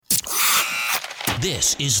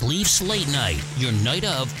This is Leafs Late Night, your night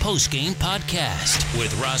of post-game podcast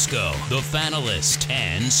with Roscoe, the Fanalist,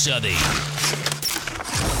 and Southey.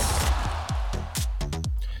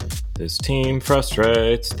 This team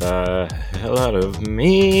frustrates the hell out of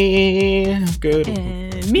me. Good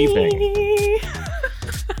evening.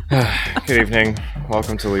 Good evening.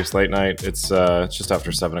 Welcome to Leafs Late Night. It's just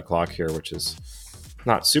after 7 o'clock here, which is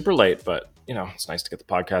not super late, but, you know, it's nice to get the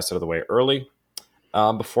podcast out of the way early.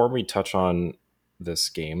 Before we touch on this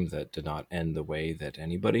game that did not end the way that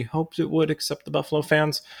anybody hoped it would, except the Buffalo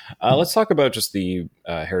fans, let's talk about just the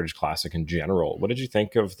Heritage Classic in general. What did you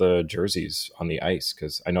think of the jerseys on the ice?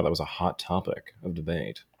 Because I know that was a hot topic of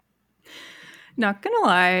debate. Not gonna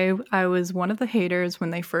lie, I was one of the haters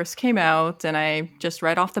when they first came out, and I just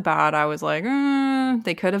right off the bat, I was like,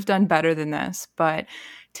 they could have done better than this. But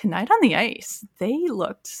tonight on the ice, they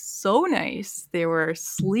looked so nice. They were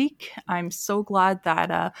sleek. I'm so glad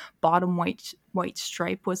that bottom white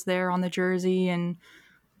stripe was there on the jersey, and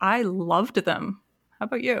I loved them. How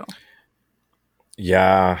about you?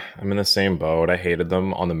 Yeah, I'm in the same boat. I hated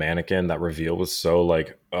them on the mannequin. That reveal was so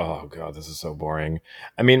like, oh god, this is so boring.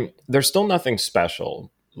 I mean, there's still nothing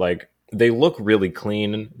special. Like, they look really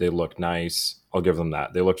clean. They look nice. I'll give them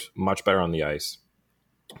that. They looked much better on the ice.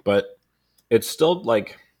 But it's still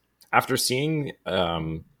like, after seeing,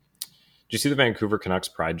 did you see the Vancouver Canucks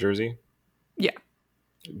Pride jersey? Yeah.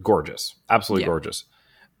 Gorgeous. Absolutely gorgeous.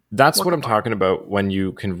 That's what I'm talking about when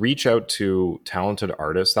you can reach out to talented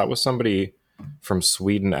artists. That was somebody from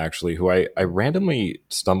Sweden, actually, who I randomly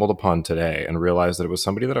stumbled upon today and realized that it was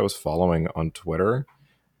somebody that I was following on Twitter.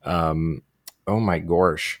 Oh my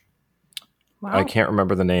gosh. Wow. I can't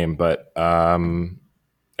remember the name, but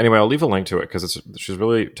anyway, I'll leave a link to it because she's a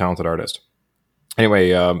really talented artist.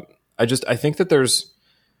 Anyway, I think that there's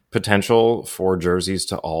potential for jerseys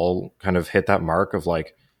to all kind of hit that mark of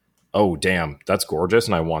like, oh, damn, that's gorgeous,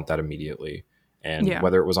 and I want that immediately. And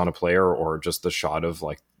whether it was on a player or just the shot of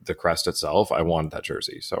like the crest itself, I wanted that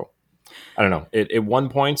jersey. So I don't know. It won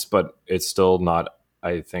points, but it's still not,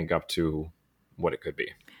 I think, up to what it could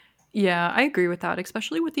be. Yeah, I agree with that,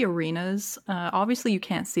 especially with the arenas. Obviously, you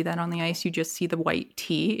can't see that on the ice. You just see the white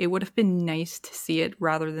tee. It would have been nice to see it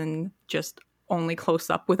rather than just only close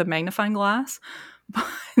up with a magnifying glass. But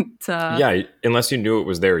yeah, unless you knew it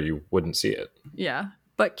was there, you wouldn't see it. Yeah.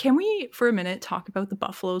 But can we, for a minute, talk about the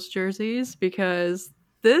Buffalo's jerseys? Because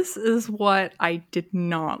this is what I did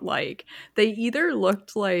not like. They either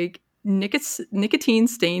looked like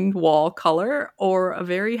nicotine-stained wall color or a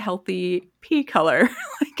very healthy pea color.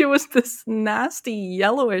 Like, it was this nasty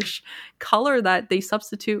yellowish color that they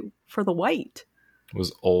substitute for the white. It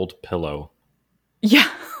was old pillow. Yeah.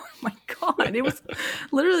 My god, it was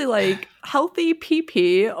literally like healthy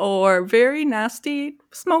pee or very nasty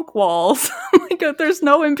smoke walls. Like, there's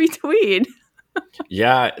no in between.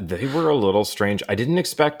 Yeah, they were a little strange. I didn't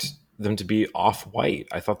expect them to be off-white.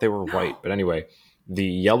 I thought they were white. But anyway, the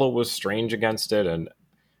yellow was strange against it, and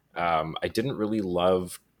I didn't really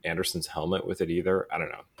love Anderson's helmet with it either. I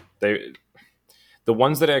don't know. The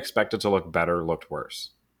ones that I expected to look better looked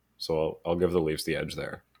worse. So I'll give the Leafs the edge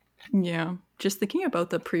there. Yeah, just thinking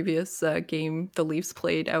about the previous game the Leafs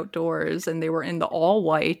played outdoors, and they were in the all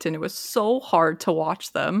white, and it was so hard to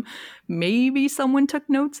watch them. Maybe someone took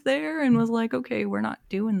notes there and was like, okay, we're not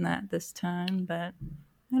doing that this time, but I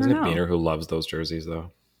don't know. Isn't it Beaner who loves those jerseys,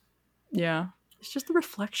 though? Yeah, it's just the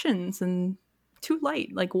reflections and too light,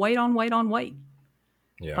 like white on white on white.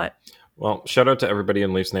 Yeah. But, well, shout out to everybody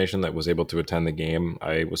in Leafs Nation that was able to attend the game.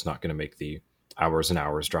 I was not going to make the hours and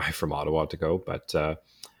hours drive from Ottawa to go, but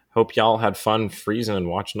hope y'all had fun freezing and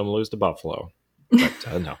watching them lose to Buffalo.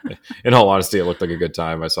 But no, in all honesty, it looked like a good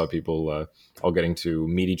time. I saw people all getting to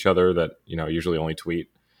meet each other that, you know, usually only tweet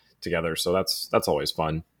together. So that's always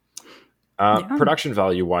fun. Production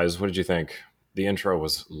value wise, what did you think? The intro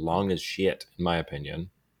was long as shit, in my opinion.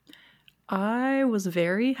 I was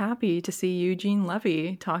very happy to see Eugene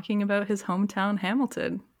Levy talking about his hometown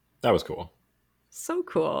Hamilton. That was cool. So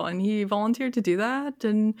cool. And he volunteered to do that.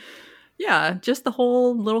 And yeah, just the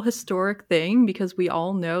whole little historic thing, because we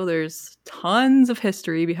all know there's tons of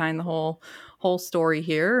history behind the whole story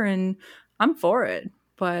here, and I'm for it.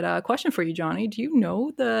 But question for you, Johnny. Do you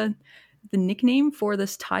know the nickname for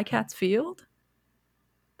this Ticats field?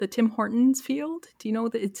 The Tim Hortons field? Do you know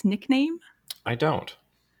its nickname? I don't.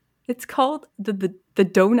 It's called the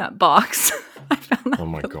Donut Box. I found that. Oh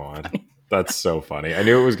my god. Funny. That's so funny. I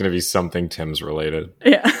knew it was going to be something Tim's related.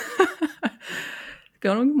 Yeah.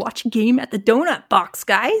 Go and watch a game at the Donut Box,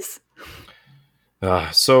 guys.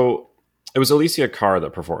 So it was Alicia Carr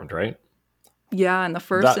that performed, right? Yeah, in the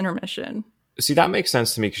first intermission. See, that makes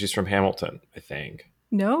sense to me because she's from Hamilton, I think.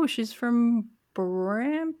 No, she's from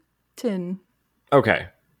Brampton. Okay,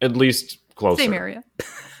 at least closer. Same area.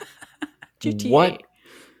 GTA. What?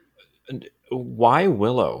 Why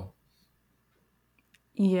Willow?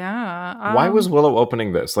 Yeah. Why was Willow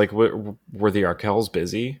opening this? Like, were the Arkells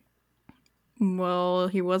busy? Well,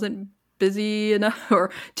 he wasn't busy enough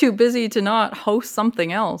or too busy to not host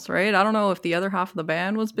something else, right? I don't know if the other half of the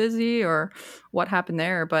band was busy or what happened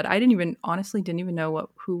there, but I honestly didn't even know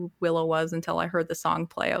who Willow was until I heard the song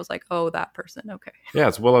play. I was like, oh, that person. Okay. Yeah,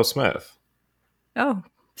 it's Willow Smith. Oh,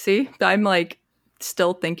 see, I'm like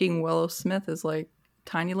still thinking Willow Smith is like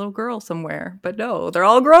tiny little girl somewhere, but no, they're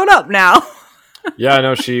all grown up now. Yeah, I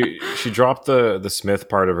know she dropped the Smith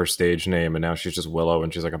part of her stage name, and now she's just Willow,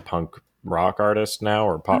 and she's like a punk rock artist now,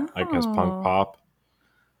 or pop, I guess punk pop.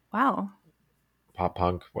 Wow. Pop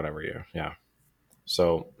punk, whatever you, yeah.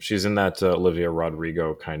 So she's in that Olivia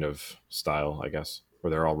Rodrigo kind of style, I guess,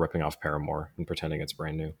 where they're all ripping off Paramore and pretending it's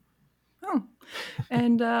brand new. Oh,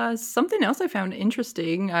 and something else I found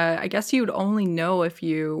interesting, I guess you would only know if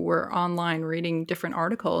you were online reading different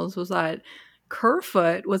articles, was that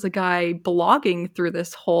Kerfoot was a guy blogging through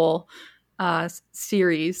this whole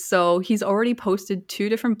series. So he's already posted 2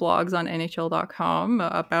 different blogs on NHL.com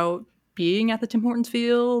about being at the Tim Hortons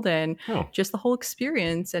field and just the whole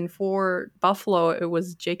experience. And for Buffalo, it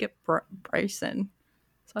was Jacob Bryson.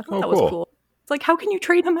 So I thought that was cool. It's like, how can you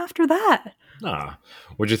trade him after that?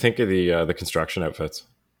 What'd you think of the construction outfits?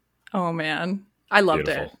 Oh man, I loved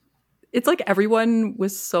Beautiful. it. It's like everyone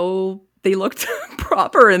was they looked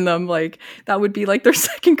proper in them. Like that would be like their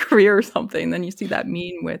second career or something. Then you see that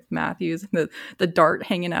meme with Matthews and the dart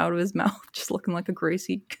hanging out of his mouth, just looking like a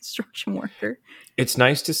Gracie construction worker. It's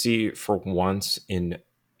nice to see for once in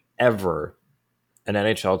ever an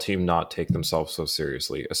NHL team not take themselves so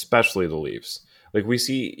seriously, especially the Leafs. Like we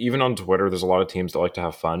see even on Twitter, there's a lot of teams that like to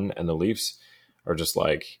have fun, and the Leafs are just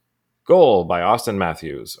like, goal by Austin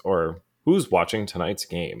Matthews, or who's watching tonight's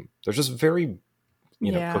game. They're just very,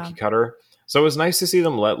 cookie cutter. So it was nice to see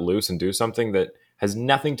them let loose and do something that has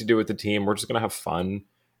nothing to do with the team. We're just going to have fun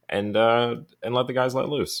and let the guys let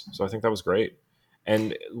loose. So I think that was great.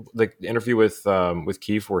 And the interview with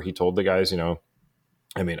Keefe, where he told the guys, now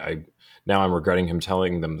I'm regretting him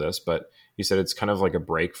telling them this, but he said it's kind of like a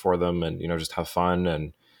break for them, and just have fun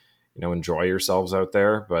and enjoy yourselves out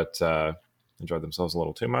there, but enjoy themselves a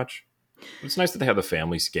little too much. It's nice that they have the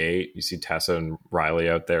family skate. You see Tessa and Riley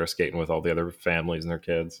out there skating with all the other families and their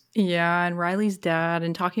kids. Yeah, and Riley's dad,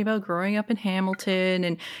 and talking about growing up in Hamilton,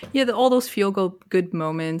 and all those feel-good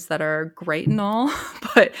moments that are great and all,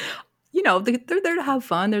 but they're there to have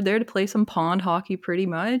fun. They're there to play some pond hockey pretty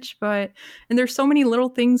much. And there's so many little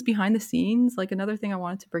things behind the scenes. Like another thing I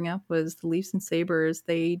wanted to bring up was the Leafs and Sabres.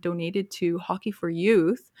 They donated to Hockey for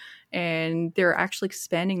Youth, and they're actually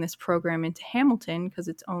expanding this program into Hamilton because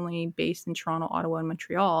it's only based in Toronto, Ottawa, and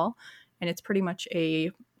Montreal. And it's pretty much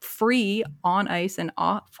a free on-ice and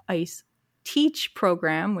off-ice teach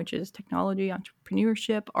program, which is technology,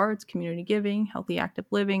 entrepreneurship, arts, community giving, healthy active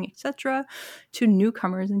living, etc., to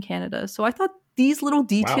newcomers in Canada. So I thought these little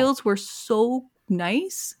details were so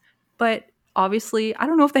nice, but obviously I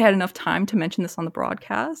don't know if they had enough time to mention this on the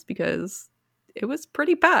broadcast because it was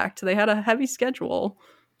pretty packed. They had a heavy schedule.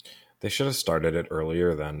 They should have started it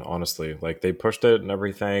earlier then, honestly. Like they pushed it and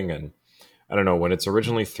everything, and I don't know, when it's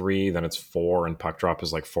originally 3, then it's 4, and puck drop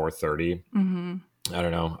is like 4:30. Mm-hmm. I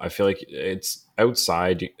don't know. I feel like it's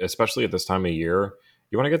outside, especially at this time of year.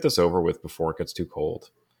 You want to get this over with before it gets too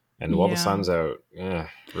cold. And while the sun's out,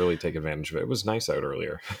 really take advantage of it. It was nice out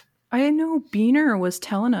earlier. I know Beaner was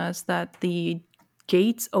telling us that the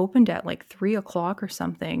gates opened at like 3:00 or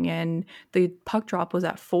something, and the puck drop was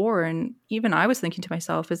at 4. And even I was thinking to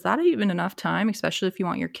myself, is that even enough time, especially if you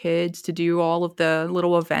want your kids to do all of the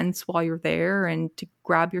little events while you're there and to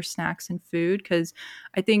grab your snacks and food? Because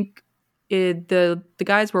I think the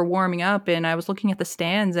guys were warming up, and I was looking at the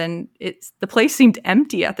stands, and the place seemed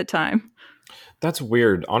empty at the time. That's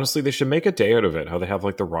weird. Honestly, they should make a day out of it. How they have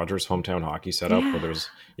like the Rogers hometown hockey setup where there's,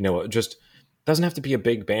 just doesn't have to be a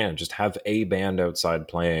big band. Just have a band outside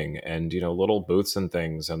playing, and little booths and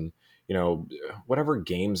things, and whatever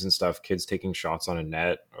games and stuff, kids taking shots on a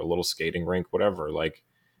net, or a little skating rink, whatever. Like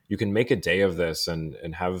you can make a day of this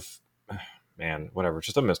and have, whatever.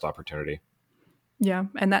 Just a missed opportunity. Yeah,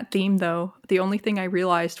 and that theme, though, the only thing I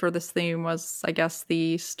realized for this theme was, I guess,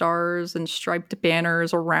 the stars and striped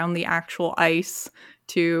banners around the actual ice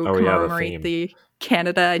to commemorate the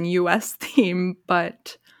Canada and US theme,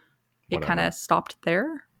 but it kind of stopped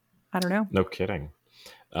there. I don't know. No kidding.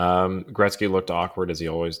 Gretzky looked awkward, as he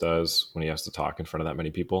always does when he has to talk in front of that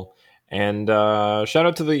many people. And shout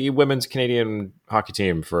out to the women's Canadian hockey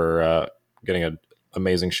team for getting an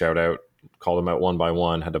amazing shout out. called them out one by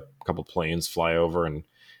one, had a couple planes fly over, and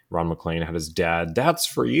Ron McLean had his "That's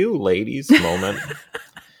for you, ladies" moment.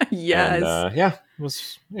 Yes. And, it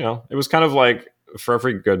was, it was kind of like, for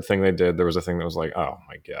every good thing they did, there was a thing that was like, oh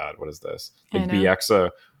my God, what is this? Like Bieksa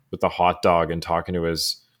with the hot dog and talking to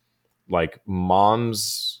his like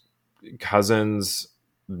mom's cousins,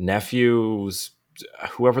 nephews,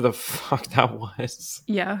 whoever the fuck that was.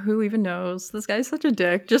 Yeah, who even knows? This guy's such a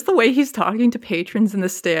dick. Just the way he's talking to patrons in the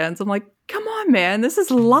stands. I'm like, come on, man, this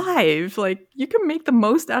is live. Like, you can make the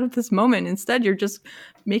most out of this moment. Instead, you're just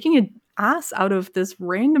making an ass out of this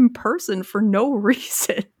random person for no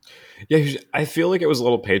reason. Yeah, I feel like it was a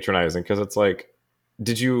little patronizing because it's like,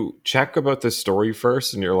 did you check about this story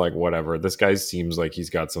first? And you're like, whatever, this guy seems like he's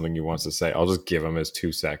got something he wants to say. I'll just give him his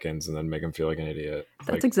 2 seconds and then make him feel like an idiot.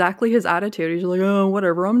 That's exactly his attitude. He's like, oh,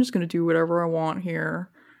 whatever, I'm just going to do whatever I want here.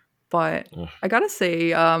 But I gotta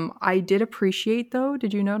say, I did appreciate, though,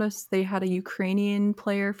 did you notice they had a Ukrainian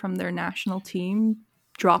player from their national team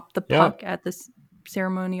drop the puck at this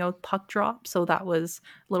ceremonial puck drop? So that was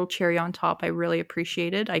a little cherry on top. I really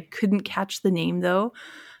appreciated. I couldn't catch the name, though.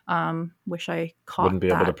 Wish I caught Wouldn't be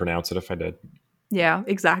able to pronounce it if I did. Yeah,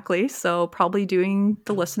 exactly. So probably doing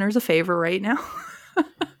the listeners a favor right now.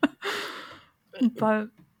 But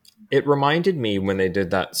it reminded me when they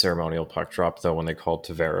did that ceremonial puck drop, though, when they called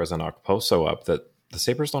Tavares and Okposo up, that the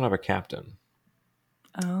Sabres don't have a captain.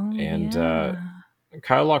 Oh, and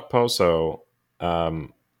Kyle Okposo,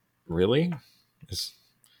 really? I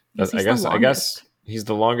guess he's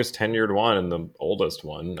the longest tenured one and the oldest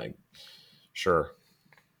one. Sure.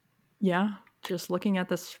 Yeah, just looking at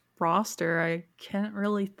this roster, I can't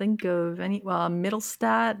really think of any. Well,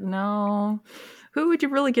 Middlestat, no. Who would you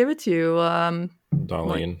really give it to?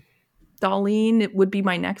 Dahlin. Dahlin, it would be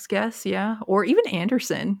my next guess, yeah. Or even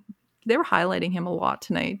Anderson. They were highlighting him a lot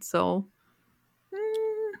tonight, so.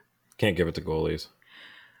 Can't give it to goalies.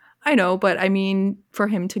 I know, but I mean, for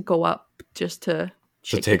him to go up just to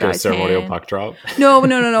take a ceremonial puck drop? No.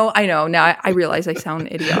 I know. Now I realize I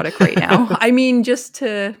sound idiotic right now. I mean, just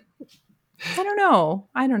to. I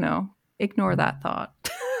don't know. Ignore that thought.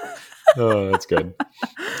 Oh, that's good.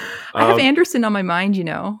 I have Anderson on my mind,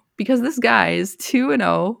 because this guy is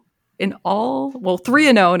 2-0 in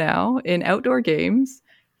 3-0 now in outdoor games.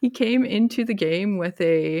 He came into the game with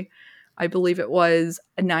I believe it was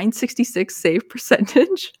a .966 save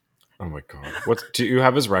percentage. Oh my God. Do you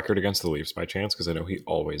have his record against the Leafs by chance? Because I know he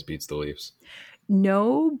always beats the Leafs.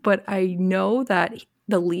 No, but I know that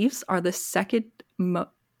the Leafs are the second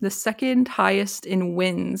highest in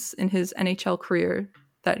wins in his NHL career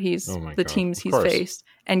that teams he's faced.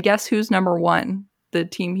 And guess who's number one? The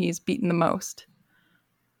team he's beaten the most.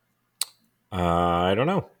 I don't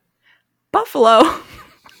know. Buffalo.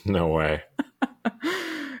 No way.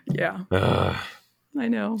 Yeah. I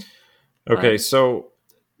know. Okay, so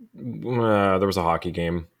there was a hockey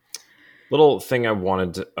game. Little thing I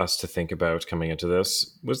wanted us to think about coming into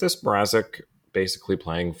this. Was this Mrazek basically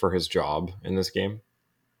playing for his job in this game?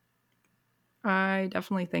 I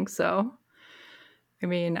definitely think so. I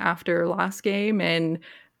mean, after last game and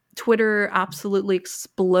Twitter absolutely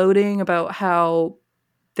exploding about how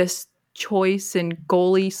this choice and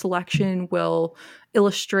goalie selection will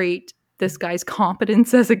illustrate this guy's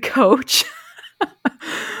competence as a coach.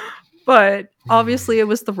 But obviously it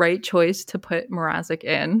was the right choice to put Mrazek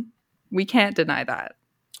in. We can't deny that.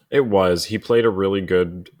 It was. He played a really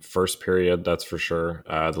good first period, that's for sure.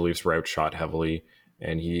 The Leafs were outshot heavily.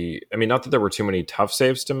 And not that there were too many tough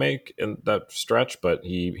saves to make in that stretch, but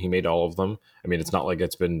he made all of them. I mean, it's not like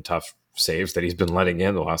it's been tough saves that he's been letting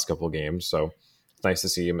in the last couple of games. So it's nice to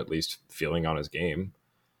see him at least feeling on his game.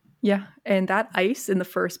 Yeah, and that ice in the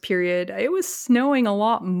first period, it was snowing a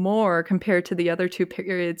lot more compared to the other two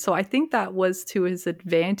periods. So I think that was to his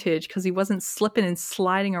advantage because he wasn't slipping and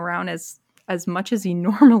sliding around as much as he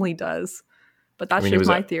normally does. But that's just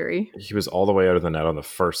my theory. He was all the way out of the net on the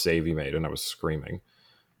first save he made, and I was screaming.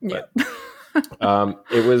 Yeah.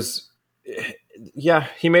 It was,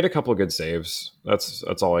 he made a couple of good saves. That's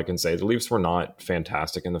all I can say. The Leafs were not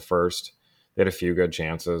fantastic in the first. They had a few good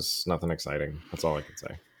chances. Nothing exciting. That's all I can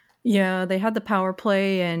say. Yeah, they had the power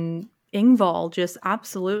play and Engvall just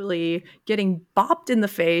absolutely getting bopped in the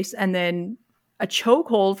face and then a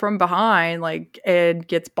chokehold from behind, and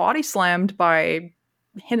gets body slammed by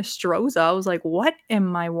Hinostroza. I was like, what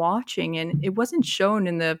am I watching? And it wasn't shown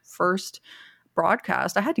in the first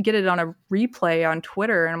broadcast. I had to get it on a replay on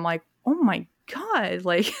Twitter, and I'm like, oh my God,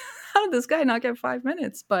 how did this guy not get 5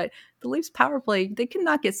 minutes? But the Leafs power play, they could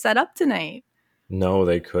not get set up tonight. No,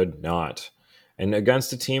 they could not. And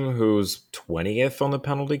against a team who's 20th on the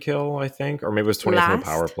penalty kill, I think, or maybe it was 20th on the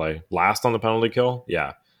power play. Last on the penalty kill?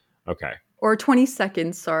 Yeah. Okay. or 20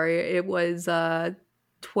 seconds, sorry. It was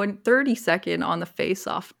 30 second on the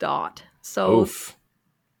face-off dot. So Oof.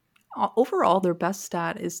 Overall, their best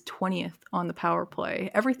stat is 20th on the power play.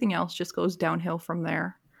 Everything else just goes downhill from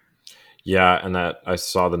there. Yeah, and that I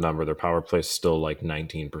saw the number. Their power play is still like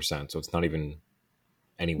 19%, so it's not even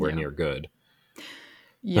anywhere near good.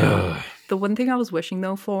 Yeah. The one thing I was wishing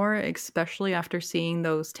though for, especially after seeing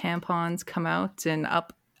those tampons come out and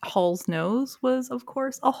up Hall's nose, was of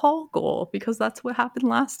course a Hall goal, because that's what happened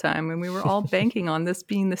last time and we were all banking on this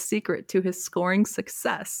being the secret to his scoring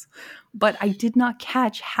success. But I did not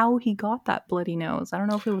catch how he got that bloody nose. I don't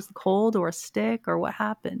know if it was the cold or a stick or what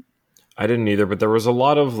happened. I didn't either, but there was a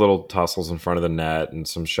lot of little tussles in front of the net and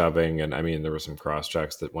some shoving, and I mean there were some cross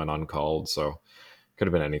checks that went uncalled, so could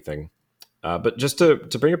have been anything. But just to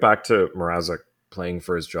bring it back to Mrazek playing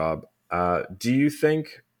for his job, do you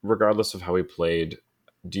think, regardless of how he played,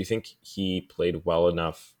 do you think he played well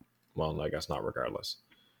enough? Well, I guess not regardless.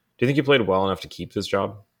 Do you think he played well enough to keep this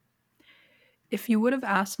job? If you would have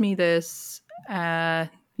asked me this,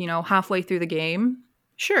 halfway through the game,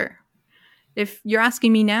 sure. If you're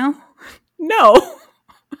asking me now, no.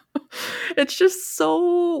 It's just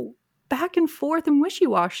so back and forth and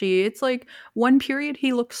wishy-washy. It's like one period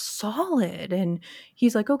he looks solid and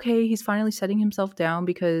he's like, okay, he's finally setting himself down,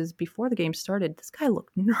 because before the game started, this guy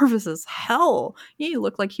looked nervous as hell. He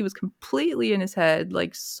looked like he was completely in his head,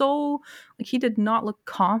 like he did not look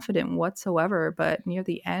confident whatsoever. But near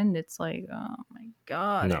the end, it's like, oh my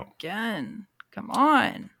God, no. Again, come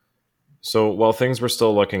on. So while things were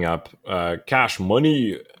still looking up, Cash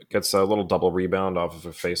Money gets a little double rebound off of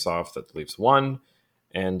a face-off that the Leafs won.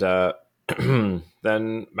 And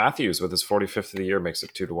then Matthews, with his 45th of the year, makes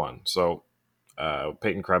it 2-1. So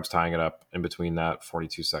Peyton Krebs tying it up in between that,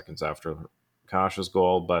 42 seconds after Kash's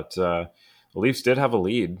goal. But the Leafs did have a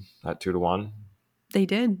lead at 2-1. They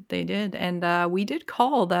did. And we did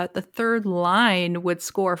call that the third line would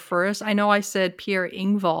score first. I know I said Pierre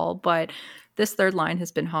Engvall, but this third line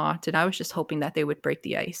has been hot, and I was just hoping that they would break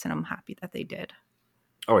the ice, and I'm happy that they did.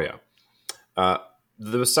 Oh, yeah.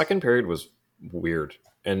 The second period was weird,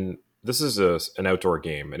 and this is an outdoor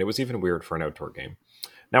game, and it was even weird for an outdoor game.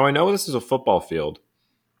 Now, I know this is a football field,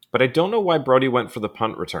 but I don't know why Brody went for the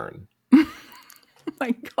punt return. Oh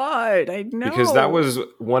my God, I know. Because that was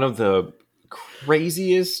one of the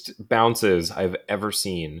craziest bounces I've ever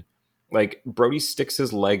seen. Like, Brody sticks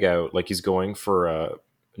his leg out like he's going for a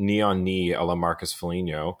knee-on-knee a la Marcus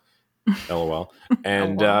Foligno, LOL,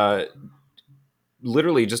 and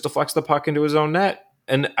literally just deflects the puck into his own net.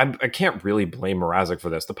 And I can't really blame Mrazek for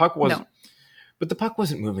this. The puck wasn't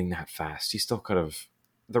moving that fast. He still could have.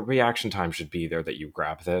 The reaction time should be there that you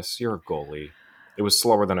grab this. You're a goalie. It was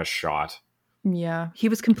slower than a shot. Yeah, he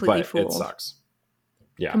was completely fooled. It sucks.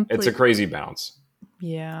 Yeah, It's a crazy bounce.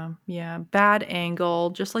 Yeah. Bad angle,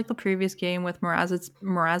 just like the previous game with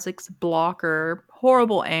Mrazek's blocker.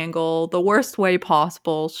 Horrible angle, the worst way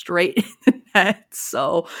possible, straight in the net.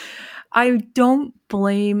 So I don't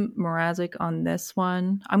blame Mrazek on this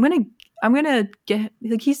one. I'm gonna get,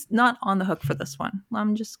 like, he's not on the hook for this one.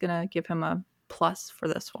 I'm just gonna give him a plus for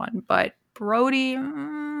this one. But Brody,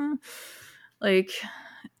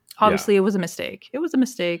 obviously it was a mistake. It was a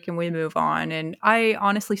mistake, and we move on. And I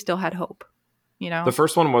honestly still had hope. The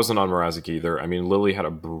first one wasn't on Mrazek either. I mean, Lily had a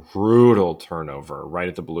brutal turnover right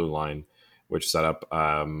at the blue line, which set up,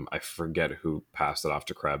 I forget who passed it off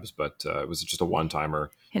to Krebs, but it was just a one-timer,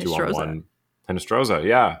 2-on-1. Hinostroza,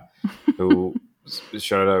 yeah, who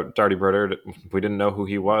shouted out Darty Brodeur. We didn't know who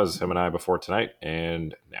he was, him and I, before tonight,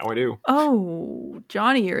 and now we do. Oh,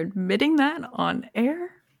 Johnny, you're admitting that on air?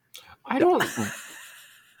 I don't...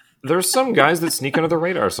 There's some guys that sneak under the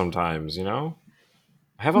radar sometimes,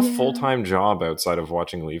 I have a full-time job outside of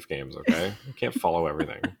watching Leaf games, okay? I can't follow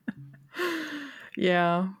everything.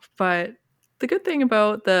 Yeah, but the good thing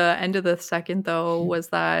about the end of the second, though, was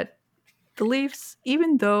that the Leafs,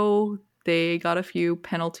 even though they got a few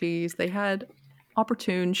penalties, they had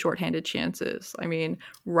opportune shorthanded chances. I mean,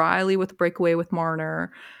 Riley with the breakaway with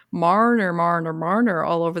Marner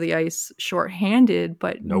all over the ice shorthanded,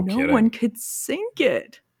 but no one could sink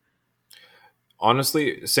it.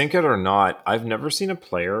 Honestly, sink it or not, I've never seen a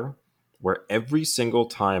player where every single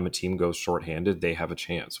time a team goes shorthanded, they have a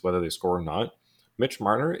chance, whether they score or not. Mitch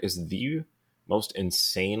Marner is the most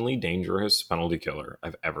insanely dangerous penalty killer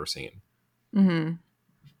I've ever seen.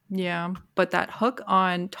 Mm-hmm. Yeah, but that hook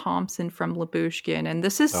on Thompson from Lyubushkin, and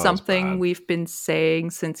this is Oh, that's something bad. we've been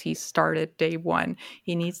saying since he started day one.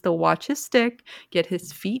 He needs to watch his stick, get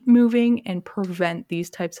his feet moving, and prevent these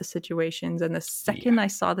types of situations. And the second Yeah. I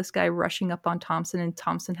saw this guy rushing up on Thompson and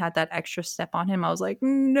Thompson had that extra step on him, I was like,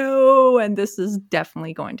 no, and this is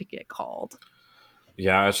definitely going to get called.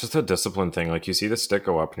 Yeah, it's just a discipline thing. Like, you see the stick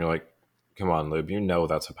go up and you're like, come on, Lube, you know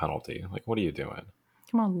that's a penalty. Like, what are you doing?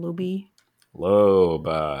 Come on, Luby. Lube,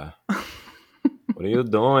 what are you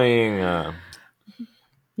doing?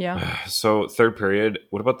 Yeah. So, third period,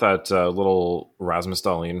 what about that little Rasmus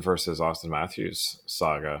Dahlin versus Austin Matthews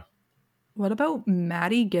saga? What about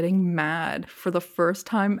Maddie getting mad for the first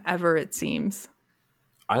time ever, it seems?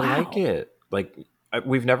 I like Wow. it. Like,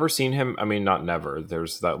 we've never seen him. I mean, not never.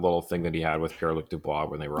 There's that little thing that he had with Pierre-Luc Dubois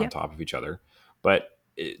when they were on Yep. top of each other. But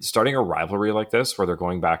starting a rivalry like this where they're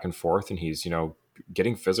going back and forth and he's,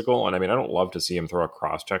 getting physical. And I mean, I don't love to see him throw a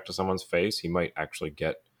cross check to someone's face. He might actually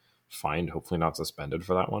get fined, hopefully not suspended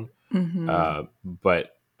for that one. Mm-hmm.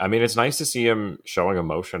 But I mean, it's nice to see him showing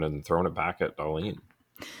emotion and throwing it back at Dahlin.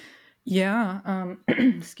 Yeah.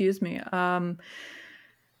 Excuse me.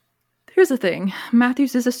 Here's the thing.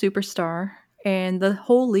 Matthews is a superstar, and the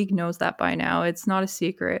whole league knows that by now. It's not a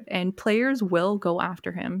secret, and players will go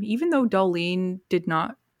after him, even though Dahlin did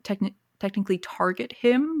not technically target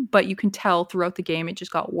him. But you can tell throughout the game, it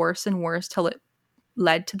just got worse and worse till it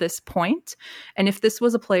led to this point. And if this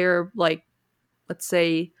was a player like, let's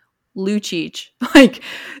say, Lucic, like,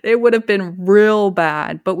 it would have been real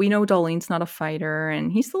bad. But we know Dahlin's not a fighter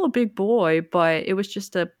and he's still a big boy, but it was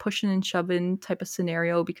just a pushing and shoving type of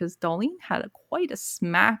scenario because Dahlin had quite a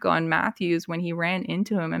smack on Matthews when he ran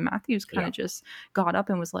into him, and Matthews kind of just got up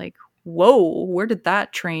and was like, whoa, where did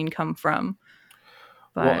that train come from?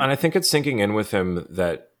 But Well, and I think it's sinking in with him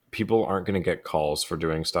that people aren't going to get calls for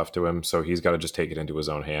doing stuff to him, so he's got to just take it into his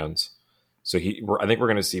own hands. So I think we're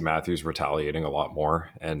going to see Matthews retaliating a lot more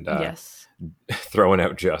and yes. throwing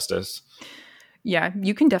out justice. Yeah,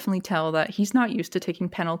 you can definitely tell that he's not used to taking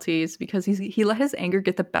penalties because he let his anger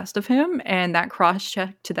get the best of him, and that cross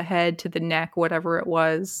check to the head, to the neck, whatever it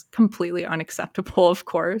was, completely unacceptable, of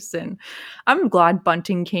course. And I'm glad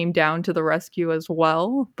Bunting came down to the rescue as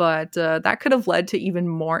well, but that could have led to even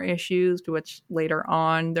more issues, which later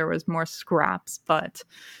on there was more scraps. But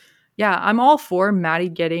yeah, I'm all for Maddie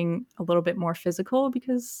getting a little bit more physical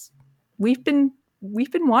because we've been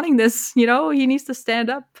wanting this. He needs to stand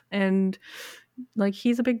up and. Like,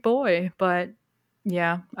 he's a big boy, but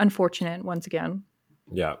yeah, unfortunate once again.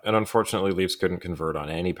 Yeah, and unfortunately, Leafs couldn't convert on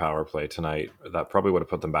any power play tonight. That probably would have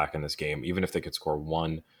put them back in this game, even if they could score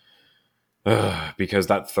one. Because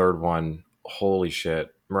that third one, holy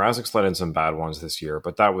shit. Mrazek's let in some bad ones this year,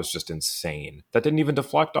 but that was just insane. That didn't even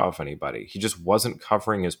deflect off anybody. He just wasn't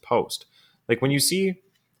covering his post. Like, when you see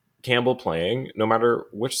Campbell playing, no matter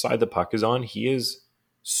which side the puck is on, he is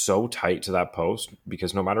so tight to that post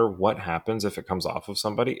because no matter what happens, if it comes off of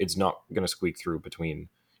somebody, it's not going to squeak through between,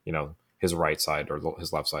 his right side or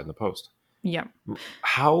his left side in the post. Yeah.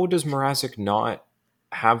 How does Mrazek not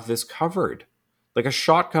have this covered? Like, a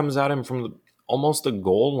shot comes at him from almost the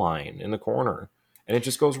goal line in the corner and it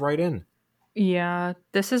just goes right in. Yeah,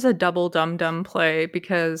 this is a double dum-dum play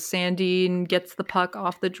because Sandin gets the puck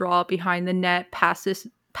off the draw behind the net, passes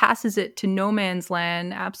it to no man's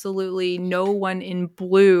land, absolutely no one in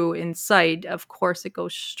blue in sight. Of course, it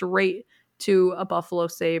goes straight to a Buffalo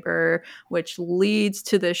Sabre, which leads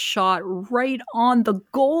to the shot right on the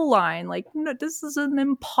goal line. Like, no, this is an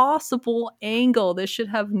impossible angle. This should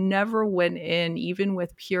have never went in, even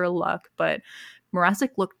with pure luck. But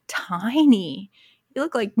Mrazek looked tiny. He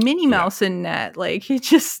looked like Minnie Mouse in net. Like, he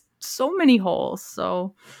just, so many holes.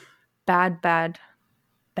 So bad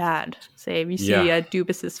save. You see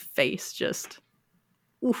Dubas's face just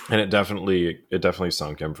oof. And it definitely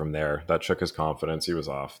sunk him from there. That shook his confidence. He was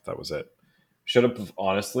off. That was it. Should have,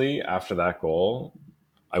 honestly, after that goal,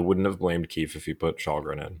 I wouldn't have blamed Keefe if he put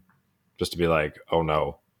Källgren in. Just to be like, oh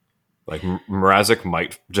no. Like, Mrazek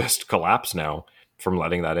might just collapse now from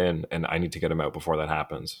letting that in, and I need to get him out before that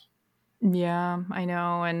happens. Yeah, I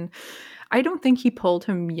know. And I don't think he pulled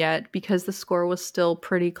him yet because the score was still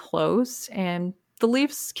pretty close, and the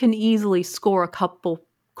Leafs can easily score a couple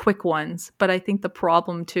quick ones. But I think the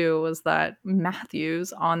problem too was that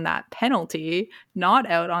Matthews on that penalty, not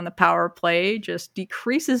out on the power play, just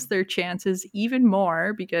decreases their chances even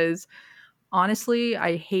more because honestly,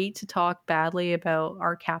 I hate to talk badly about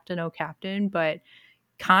our captain, but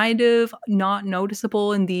kind of not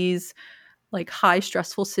noticeable in these like high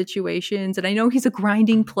stressful situations. And I know he's a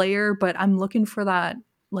grinding player, but I'm looking for that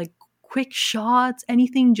like quick shots,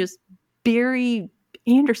 anything just bury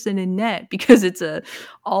Anderson in net because it's a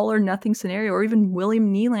all or nothing scenario, or even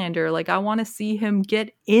William Nylander. Like, I want to see him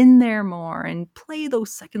get in there more and play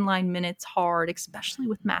those second line minutes hard, especially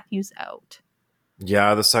with Matthews out.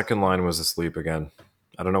 Yeah, the second line was asleep again.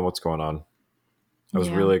 I don't know what's going on. I was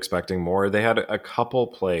really expecting more. They had a couple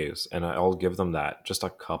plays, and I'll give them that, just a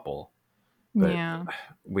couple. But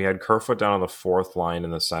we had Kerfoot down on the fourth line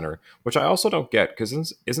in the center, which I also don't get, because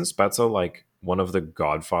isn't Spezza like one of the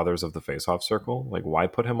godfathers of the faceoff circle? Like, why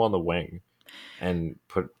put him on the wing and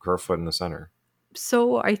put Kerfoot in the center?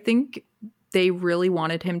 So I think they really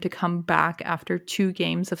wanted him to come back after 2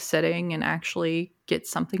 games of sitting and actually get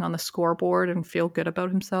something on the scoreboard and feel good about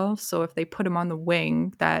himself. So if they put him on the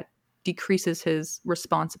wing, that decreases his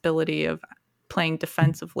responsibility of playing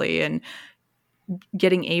defensively and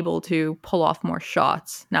getting able to pull off more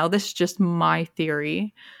shots. Now, this is just my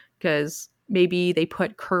theory, because maybe they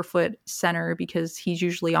put Kerfoot center because he's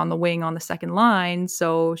usually on the wing on the second line.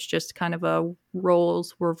 So it's just kind of a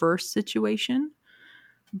roles reverse situation.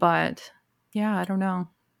 But yeah, I don't know.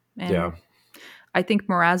 And I think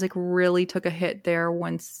Mrazek really took a hit there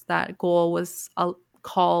once that goal was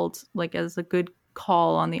called, like, as a good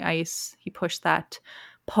call on the ice. He pushed that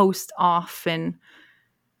post off, and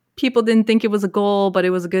people didn't think it was a goal, but it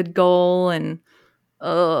was a good goal. And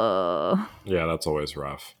yeah, that's always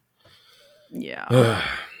rough. Yeah.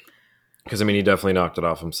 Because, I mean, he definitely knocked it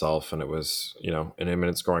off himself, and it was, an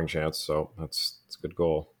imminent scoring chance. So it's a good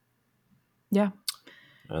goal. Yeah.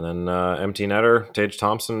 And then empty netter, Tage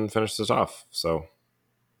Thompson finished it off. So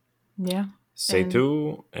yeah. C'est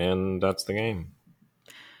tout, and that's the game.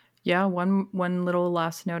 Yeah, one little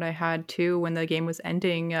last note I had too when the game was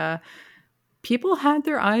ending, people had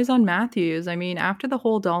their eyes on Matthews. I mean, after the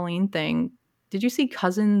whole Dahlin thing, did you see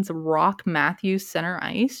Cousins rock Matthews center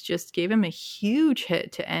ice? Just gave him a huge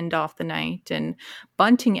hit to end off the night, and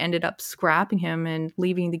Bunting ended up scrapping him and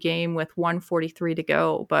leaving the game with 1:43 to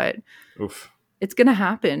go. But oof. It's going to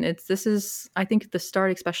happen. This is, I think, at the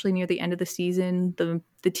start, especially near the end of the season,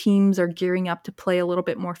 the teams are gearing up to play a little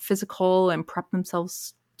bit more physical and prep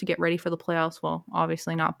themselves to get ready for the playoffs. Well,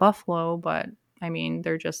 obviously not Buffalo, but I mean,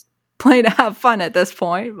 they're just playing to have fun at this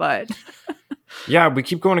point. But yeah, we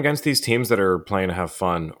keep going against these teams that are playing to have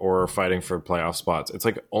fun or fighting for playoff spots. It's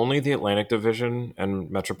like only the Atlantic Division and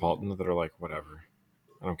Metropolitan that are like, whatever,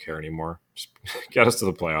 I don't care anymore. Just get us to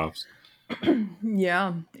the playoffs.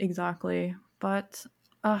 Yeah, exactly. But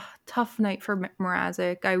tough night for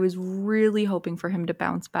Mrazek. I was really hoping for him to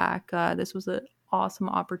bounce back. This was an awesome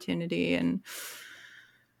opportunity, and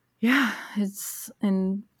yeah,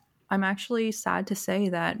 and I'm actually sad to say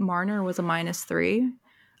that Marner was a -3.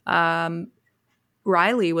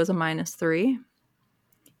 Riley was a -3.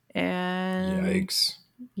 And yikes.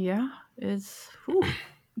 Yeah, it's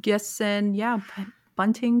and yeah,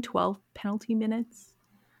 Bunting 12 penalty minutes.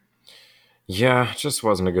 Yeah, it just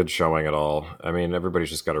wasn't a good showing at all. I mean, everybody's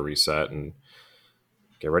just got to reset and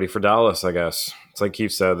get ready for Dallas, I guess. It's like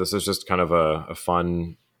Keith said, this is just kind of a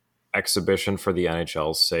fun exhibition for the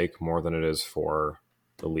NHL's sake more than it is for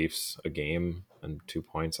the Leafs, a game and 2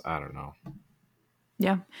 points. I don't know.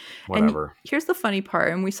 Yeah. Whatever. And here's the funny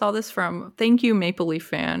part, and we saw this from, thank you, Maple Leaf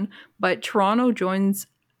fan, but Toronto joins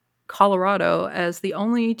Colorado as the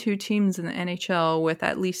only 2 teams in the NHL with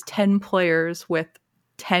at least 10 players with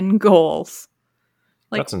 10 goals.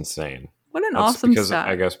 Like, that's insane. What an awesome because stat.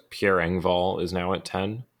 I guess Pierre Engvall is now at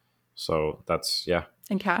 10. So that's, yeah.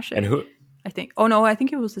 And Cash. And who? I think. Oh, no, I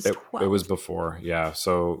think it was his 12. It was before. Yeah.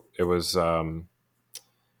 So it was,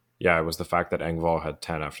 it was the fact that Engvall had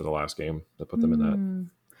 10 after the last game that put them in that,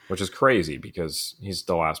 which is crazy because he's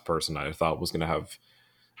the last person I thought was going to have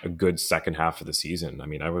a good second half of the season. I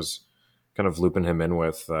mean, I was kind of looping him in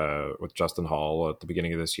with Justin Hall at the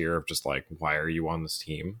beginning of this year of just like, why are you on this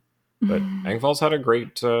team? But Engvall's had a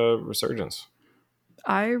great resurgence.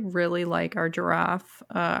 I really like our Giraffe.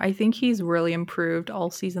 I think he's really improved all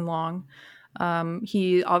season long.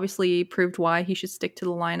 He obviously proved why he should stick to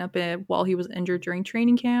the lineup while he was injured during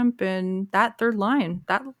training camp, and that third line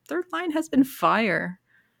has been fire.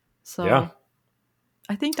 So yeah.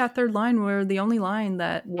 I think that third line were the only line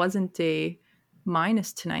that wasn't a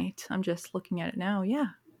minus tonight. I'm just looking at it now. Yeah.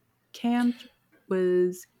 Cam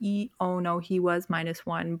was he was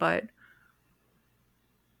 -1, but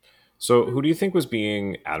so who do you think was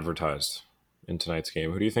being advertised in tonight's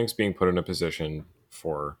game? Who do you think is being put in a position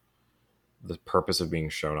for the purpose of being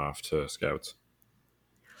shown off to scouts?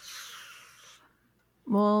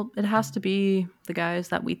 Well, it has to be the guys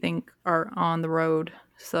that we think are on the road.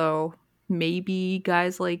 So maybe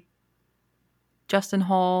guys like Justin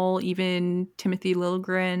Hall, even Timothy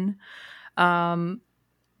Liljegren,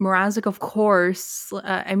 Mrazek, of course.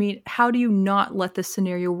 I mean, how do you not let this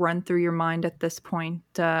scenario run through your mind at this point?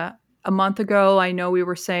 A month ago, I know we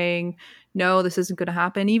were saying, no, this isn't going to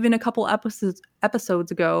happen. Even a couple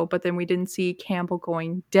episodes ago, but then we didn't see Campbell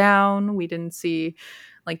going down. We didn't see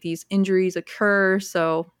like these injuries occur.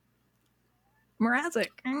 So Mrazek.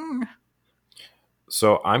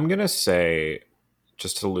 So I'm going to say,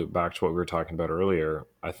 just to loop back to what we were talking about earlier,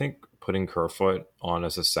 I think putting Kerfoot on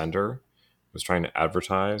as a center was trying to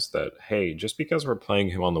advertise that, hey, just because we're playing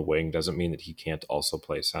him on the wing doesn't mean that he can't also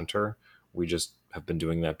play center. We just have been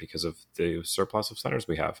doing that because of the surplus of centers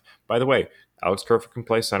we have. By the way, Alex Kerfoot can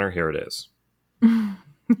play center. Here it is.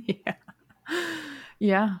 Yeah.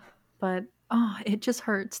 Yeah. But it just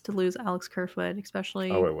hurts to lose Alex Kerfoot, especially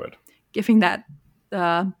it would. giving that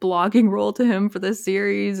blogging role to him for this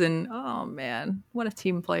series. And oh man, what a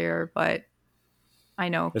team player. But I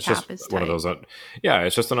know it's cap just is tight. one of those.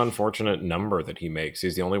 It's just an unfortunate number that he makes.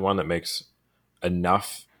 He's the only one that makes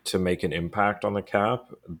enough to make an impact on the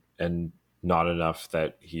cap, and not enough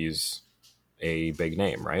that he's a big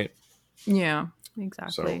name, right? Yeah,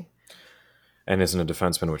 exactly. And isn't a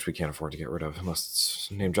defenseman, which we can't afford to get rid of unless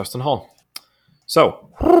it's named Justin Hall. So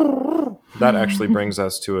that actually brings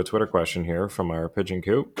us to a Twitter question here from our Pigeon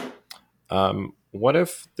Coop. What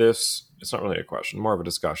if this, it's not really a question, more of a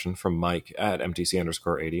discussion from Mike at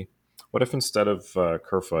MTC_80. What if instead of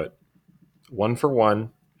Kerfoot, 1-for-1,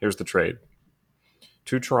 here's the trade.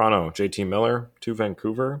 2 Toronto, JT Miller, 2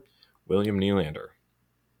 Vancouver, William Nylander.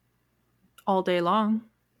 All day long.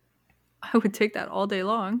 I would take that all day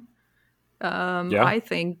long. I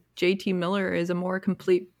think JT Miller is a more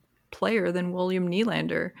complete player than William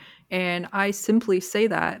Nylander. And I simply say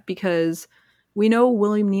that because we know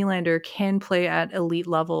William Nylander can play at elite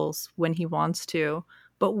levels when he wants to.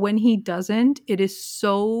 But when he doesn't, it is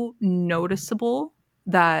so noticeable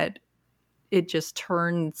that it just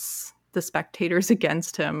turns the spectators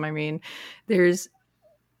against him. I mean, there's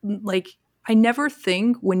like, I never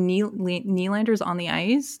think when Nylander's on the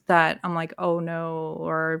ice that I'm like, oh no,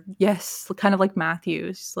 or yes, kind of like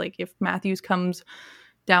Matthews. Like if Matthews comes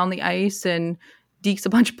down the ice and dekes a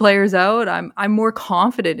bunch of players out, I'm more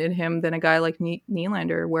confident in him than a guy like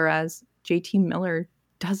Nylander. Whereas JT Miller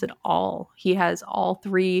does it all. He has all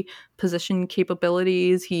 3 position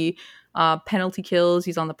capabilities. He penalty kills.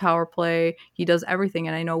 He's on the power play. He does everything.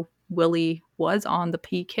 And I know Willie was on the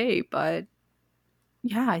PK, but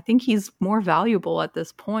yeah, I think he's more valuable at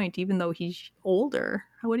this point, even though he's older.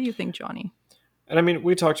 What do you think, Johnny? And I mean,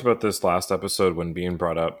 we talked about this last episode when Bean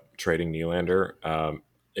brought up trading Nylander.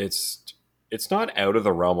 It's not out of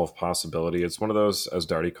the realm of possibility. It's one of those, as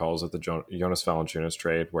Darty calls it, the Jonas Valanciunas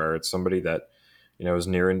trade, where it's somebody that, you know, is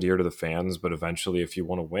near and dear to the fans, but eventually if you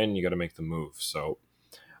want to win, you got to make the move. So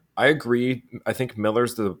I agree. I think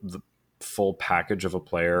Miller's the full package of a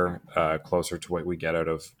player, closer to what we get out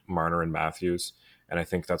of Marner and Matthews. And I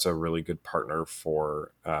think that's a really good partner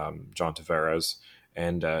for John Tavares.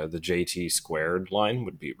 And the JT squared line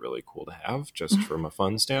would be really cool to have, just from a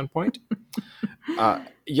fun standpoint.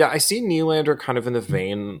 I see Nylander kind of in the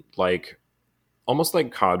vein, like almost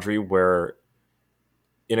like Kadri, where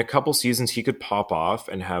in a couple seasons he could pop off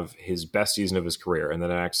and have his best season of his career, and then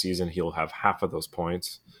the next season he'll have half of those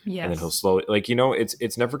points. Yes. And then he'll slowly, like, you know,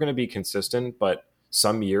 it's never going to be consistent, but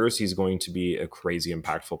some years he's going to be a crazy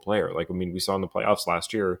impactful player. Like, I mean, we saw in the playoffs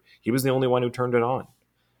last year, he was the only one who turned it on.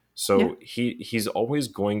 So he's always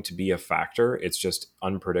going to be a factor. It's just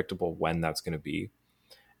unpredictable when that's going to be.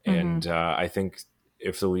 Mm-hmm. And I think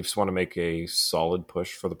if the Leafs want to make a solid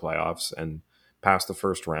push for the playoffs and pass the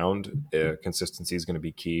first round, consistency is going to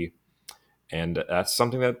be key. And that's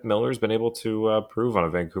something that Miller's been able to prove on a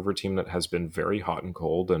Vancouver team that has been very hot and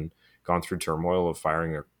cold and gone through turmoil of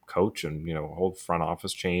firing a coach and, you know, a whole front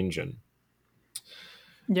office change. And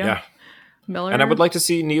Miller. And I would like to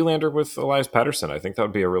see Nylander with Elias Pettersson. I think that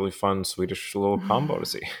would be a really fun Swedish little combo to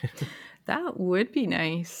see. That would be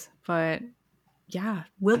nice. But yeah,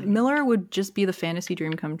 Miller would just be the fantasy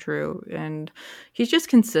dream come true. And he's just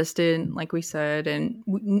consistent, like we said. And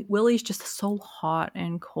Willie's just so hot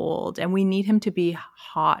and cold. And we need him to be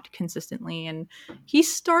hot consistently. And he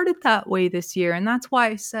started that way this year. And that's why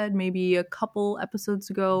I said maybe a couple episodes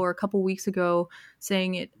ago or a couple weeks ago,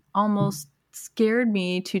 saying it almost scared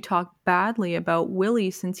me to talk badly about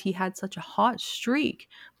Willie since he had such a hot streak,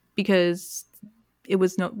 because it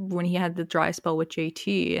was when he had the dry spell with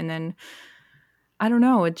JT. And then I don't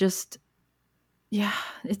know, it just,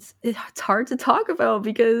 it's hard to talk about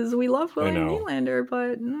because we love William Nylander,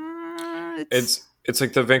 but it's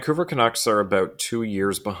like the Vancouver Canucks are about 2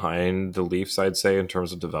 years behind the Leafs, I'd say, in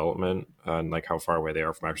terms of development and like how far away they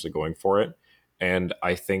are from actually going for it. And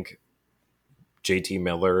I think JT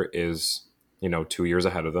Miller is, 2 years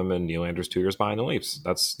ahead of them and Nylander's 2 years behind the Leafs.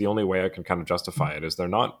 That's the only way I can kind of justify it, is they're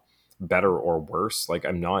not better or worse. Like,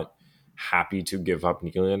 I'm not happy to give up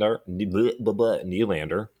Nylander.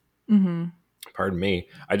 Mm-hmm. Pardon me.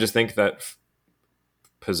 I just think that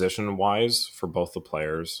position wise for both the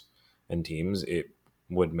players and teams, it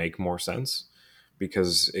would make more sense,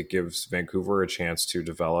 because it gives Vancouver a chance to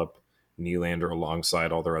develop Nylander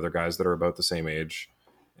alongside all their other guys that are about the same age,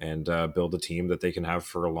 and build a team that they can have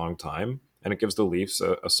for a long time. And it gives the Leafs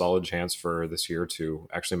a solid chance for this year to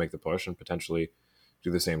actually make the push and potentially do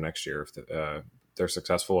the same next year if they're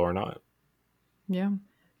successful or not. Yeah.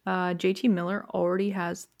 JT Miller already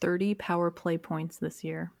has 30 power play points this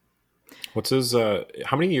year. What's his,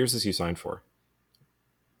 how many years is he signed for?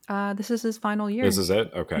 This is his final year. This is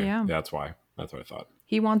it? Okay. Yeah. That's why. That's what I thought.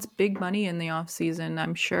 He wants big money in the off season,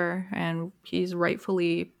 I'm sure, and he's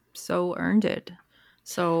rightfully so earned it.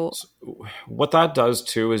 So what that does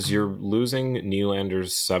too is you're losing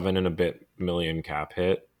Nylander's $7 and a bit million cap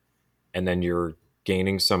hit, and then you're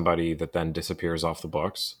gaining somebody that then disappears off the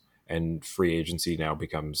books, and free agency now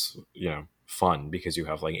becomes, fun, because you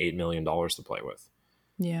have like $8 million to play with.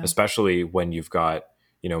 yeah. Especially when you've got,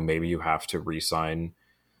 maybe you have to re-sign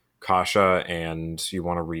Kasha, and you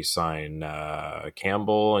want to re-sign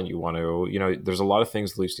Campbell, and you want to, there's a lot of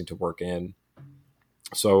things the Leafs need to work in.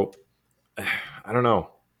 So I don't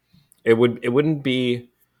know. It wouldn't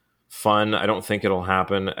be fun. I don't think it'll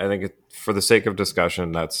happen. I think for the sake of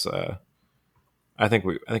discussion, that's I think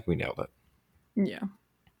we nailed it. Yeah.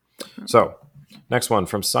 So, next one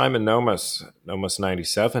from Simon Nomas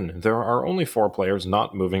 97. There are only 4 players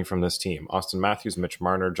not moving from this team: Austin Matthews, Mitch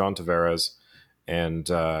Marner, John Tavares, and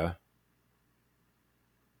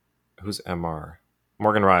who's MR?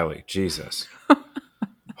 Morgan Riley. Jesus.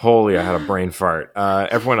 Holy, I had a brain fart.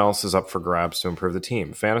 Everyone else is up for grabs to improve the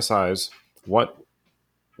team. Fantasize what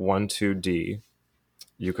 1-2D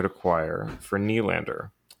you could acquire for Nylander,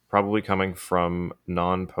 probably coming from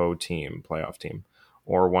non-PO team, playoff team,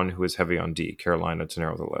 or one who is heavy on D, Carolina, to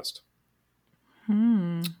narrow the list.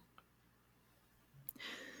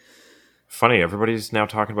 Funny, everybody's now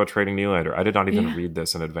talking about trading Nylander. I did not even read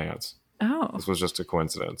this in advance. Oh. This was just a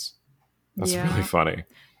coincidence. That's really funny.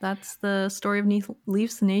 That's the story of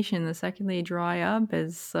Leafs Nation. The second they dry up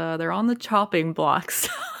is they're on the chopping blocks.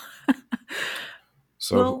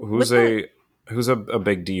 So who's a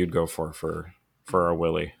big D you'd go for our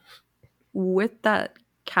Willie? With that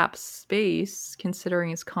cap space, considering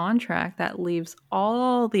his contract, that leaves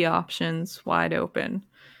all the options wide open.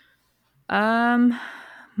 I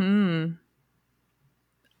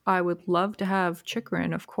would love to have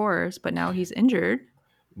Chychrun, of course, but now he's injured.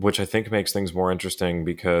 Which I think makes things more interesting,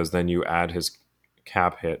 because then you add his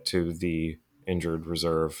cap hit to the injured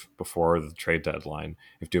reserve before the trade deadline.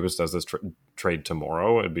 If Dubas does this trade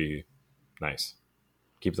tomorrow, it'd be nice.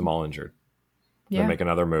 Keep them all injured. Then make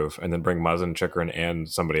another move, and then bring Muzzin, Chychrun, and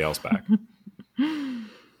somebody else back.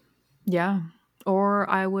 Yeah. Or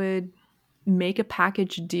I would make a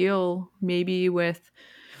package deal, maybe with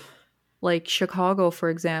like Chicago,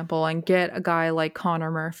 for example, and get a guy like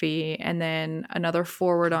Connor Murphy, and then another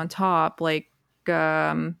forward on top, like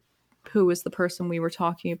who was the person we were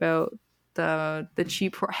talking about, the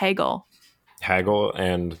cheap Hagel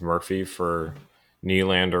And Murphy for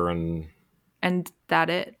Nylander, and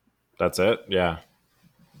that's it. Yeah.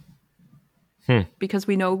 Because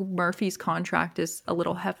we know Murphy's contract is a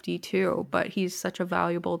little hefty too, but he's such a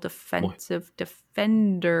valuable defensive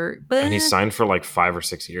defender. And he's signed for like 5 or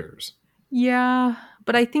 6 years. Yeah,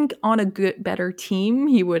 but I think on a better team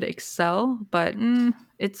he would excel. But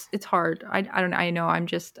it's hard. I don't. I know.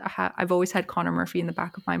 I've always had Connor Murphy in the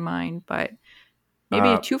back of my mind, but maybe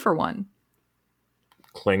a 2-for-1.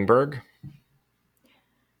 Klingberg.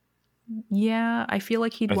 Yeah, I feel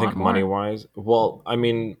like he'd want more. I think money-wise. Well, I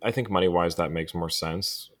mean, I think money-wise that makes more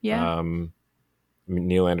sense. Yeah.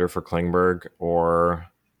 Nylander for Klingberg, or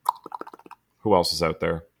who else is out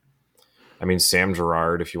there? I mean, Sam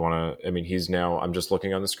Girard, if you want to. I mean, he's now, I'm just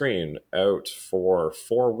looking on the screen, out for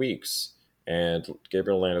 4 weeks. And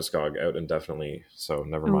Gabriel Landeskog out indefinitely. So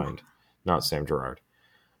never mind. Not Sam Girard.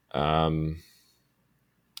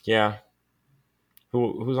 Yeah.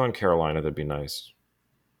 Who's on Carolina that'd be nice?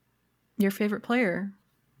 Your favorite player?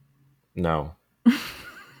 No. I'm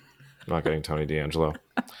not getting Tony DeAngelo.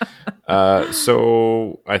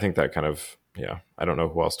 So I think that kind of, I don't know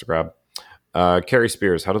who else to grab. Carrie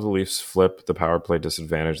Spears, how do the Leafs flip the power play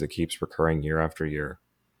disadvantage that keeps recurring year after year?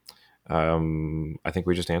 I think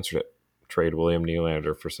we just answered it. Trade William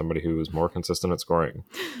Nylander for somebody who is more consistent at scoring.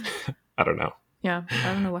 I don't know. Yeah,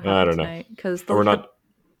 I don't know what happened tonight. Because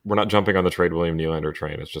we're not jumping on the trade William Nylander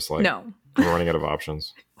train. It's just like No. we're running out of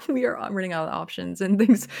options. We are running out of options and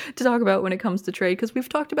things to talk about when it comes to trade because we've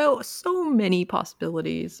talked about so many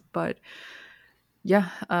possibilities. But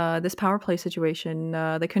yeah, this power play situation,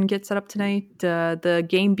 they couldn't get set up tonight. The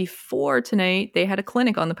game before tonight, they had a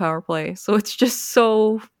clinic on the power play. So it's just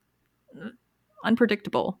so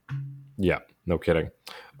unpredictable. Yeah, no kidding.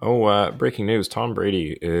 Oh, breaking news. Tom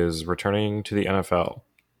Brady is returning to the NFL.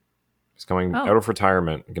 He's coming out of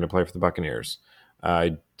retirement, going to play for the Buccaneers.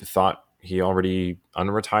 I thought he already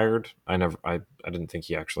unretired. I didn't think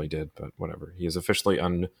he actually did, but whatever. He is officially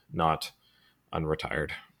not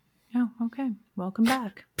unretired. Oh, okay. Welcome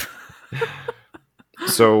back.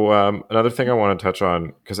 So another thing I want to touch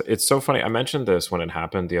on, because it's so funny. I mentioned this when it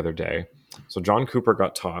happened the other day. So John Cooper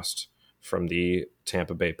got tossed from the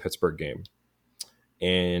Tampa Bay Pittsburgh game.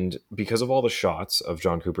 And because of all the shots of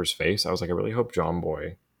John Cooper's face, I was like, I really hope John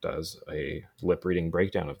Boy does a lip reading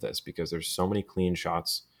breakdown of this because there's so many clean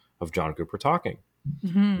shots of John Cooper talking.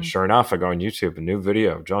 Mm-hmm. Sure enough, I go on YouTube, a new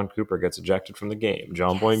video of John Cooper gets ejected from the game.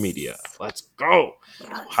 John Boy Media. Let's go.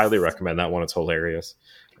 Yes. Highly recommend that one. It's hilarious,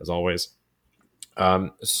 as always.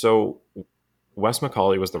 So Wes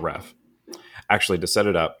McCauley was the ref. Actually, to set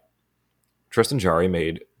it up, Tristan Jarry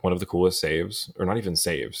made one of the coolest saves, or not even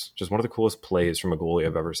saves, just one of the coolest plays from a goalie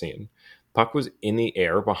I've ever seen. Puck was in the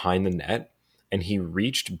air behind the net, and he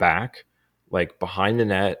reached back like behind the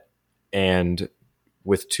net, and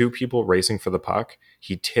with two people racing for the puck,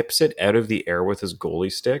 he tips it out of the air with his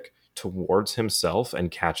goalie stick towards himself and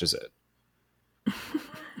catches it.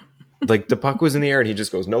 Like the puck was in the air and he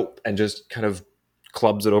just goes, nope, and just kind of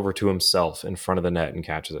clubs it over to himself in front of the net and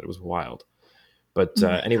catches it. It was wild. But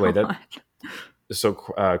anyway, so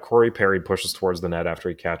Corey Perry pushes towards the net after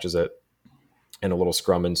he catches it, and a little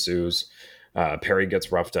scrum ensues. Perry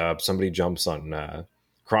gets roughed up. Somebody jumps on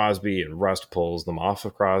Crosby, and Rust pulls them off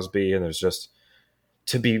of Crosby. And there's just,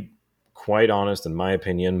 to be quite honest, in my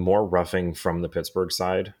opinion, more roughing from the Pittsburgh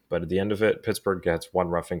side. But at the end of it, Pittsburgh gets one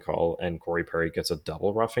roughing call, and Corey Perry gets a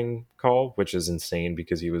double roughing call, which is insane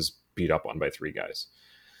because he was beat up on by three guys.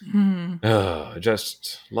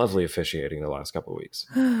 Just lovely officiating the last couple of weeks.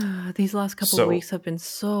 These last couple of weeks have been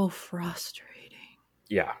so frustrating.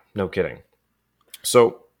 Yeah, no kidding.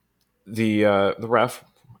 So the ref,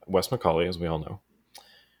 Wes McCauley, as we all know,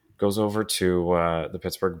 goes over to the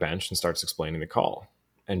Pittsburgh bench and starts explaining the call.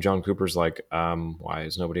 And John Cooper's like, why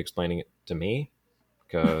is nobody explaining it to me?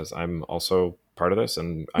 Because I'm also part of this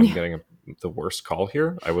and I'm getting the worst call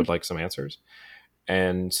here. I would like some answers.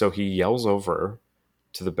 And so he yells over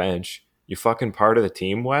to the bench, you fucking part of the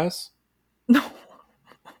team, Wes? No.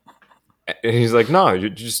 And he's like, no, you're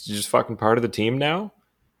just fucking part of the team now?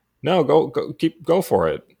 No, go for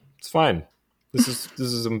it. It's fine. This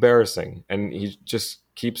is embarrassing. And he just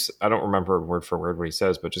keeps, I don't remember word for word what he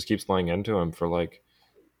says, but just keeps laying into him for like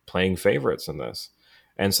playing favorites in this.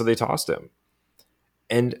 And so they tossed him.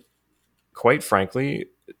 And quite frankly,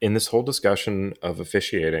 in this whole discussion of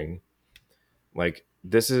officiating, like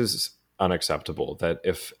this is unacceptable, that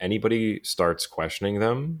if anybody starts questioning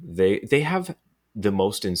them, they have the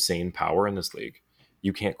most insane power in this league.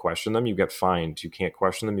 You can't question them, you get fined. You can't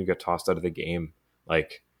question them, you get tossed out of the game.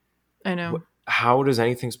 Like, I know. How does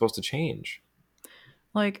anything supposed to change?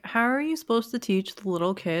 Like, how are you supposed to teach the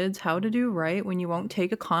little kids how to do right when you won't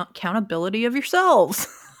take accountability of yourselves?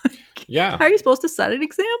 Yeah. How are you supposed to set an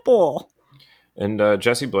example? And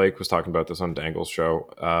Jesse Blake was talking about this on Dangle's show.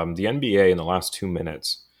 The NBA in the last 2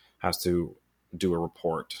 minutes has to do a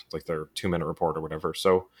report, like their 2-minute report or whatever.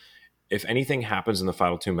 So if anything happens in the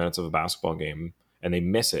final 2 minutes of a basketball game and they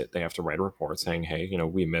miss it, they have to write a report saying, hey,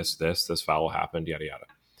 we missed this foul happened, yada, yada.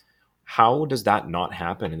 How does that not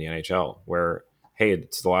happen in the NHL where, hey,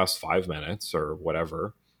 it's the last 5 minutes or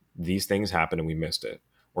whatever, these things happen and we missed it?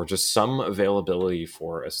 Or just some availability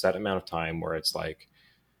for a set amount of time where it's like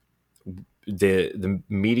the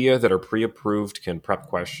media that are pre-approved can prep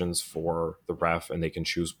questions for the ref and they can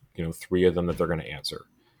choose 3 of them that they're going to answer.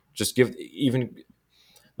 Just give, even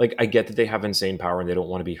like, I get that they have insane power and they don't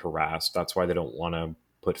want to be harassed. That's why they don't want to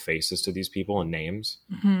put faces to these people and names.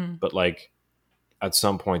 Mm-hmm. But like at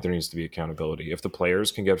some point there needs to be accountability. If the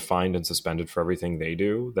players can get fined and suspended for everything they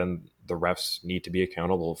do, then the refs need to be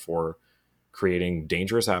accountable for creating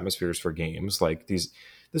dangerous atmospheres for games. Like this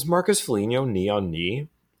Marcus Foligno knee on knee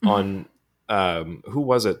on who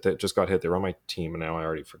was it that just got hit? They were on my team and now I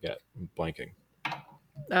already forget. I'm blanking.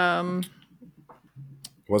 It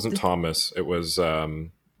wasn't Thomas. It was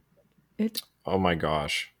oh my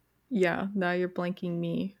gosh. Yeah, now you're blanking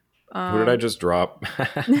me. Who did I just drop?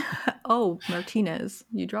 Oh, Martinez.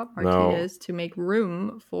 You dropped Martinez to make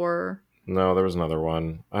room for... No, there was another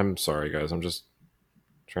one. I'm sorry, guys. I'm just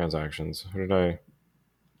transactions. Who did I?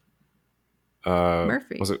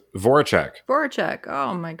 Murphy. Was it Voracek? Voracek.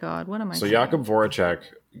 Oh my God. What am I saying? Jakub Voracek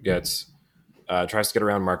tries to get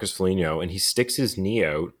around Marcus Foligno, and he sticks his knee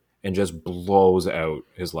out and just blows out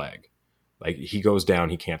his leg. Like, he goes down,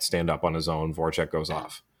 he can't stand up on his own. Voracek goes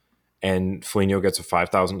off. And Foligno gets a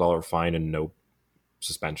 $5,000 fine and no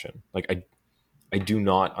suspension. Like, I do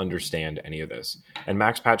not understand any of this. And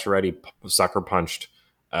Max Pacioretty sucker punched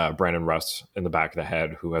Brandon Rust in the back of the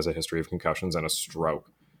head, who has a history of concussions and a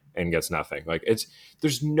stroke, and gets nothing. Like,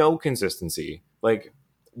 there's no consistency. Like,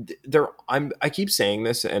 I keep saying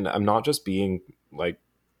this, and I'm not just being like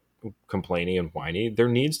complaining and whiny. There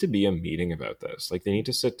needs to be a meeting about this. Like, they need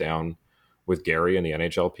to sit down with Gary and the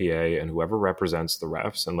NHLPA and whoever represents the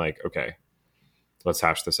refs and like, okay, let's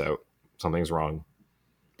hash this out. Something's wrong.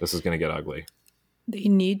 This is going to get ugly. They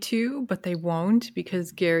need to, but they won't,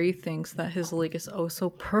 because Gary thinks that his league is oh so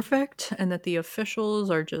perfect and that the officials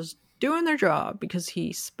are just doing their job, because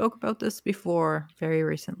he spoke about this before very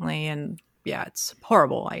recently. And yeah, it's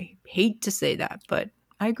horrible. I hate to say that, but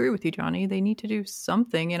I agree with you, Johnny. They need to do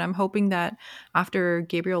something. And I'm hoping that after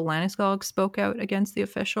Gabriel Landeskog spoke out against the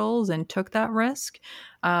officials and took that risk,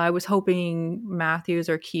 I was hoping Matthews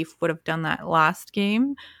or Keefe would have done that last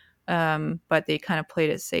game. But they kind of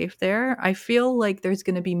played it safe there. I feel like there's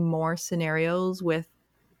going to be more scenarios with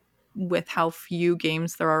how few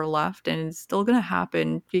games there are left, and it's still going to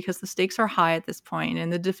happen because the stakes are high at this point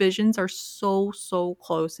and the divisions are so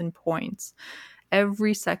close in points.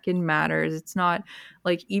 Every second matters. It's not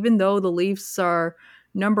like, even though the Leafs are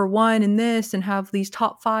number one in this and have these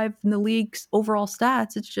top 5 in the league's overall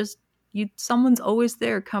stats, it's just someone's always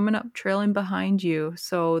there coming up trailing behind you.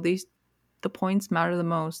 So the points matter the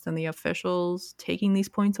most, and the officials taking these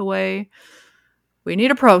points away, we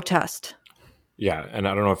need a protest. Yeah, and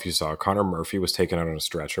I don't know if you saw, Connor Murphy was taken out on a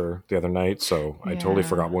stretcher the other night, so I totally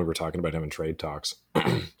forgot when we were talking about him in trade talks.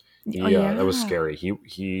 That was scary.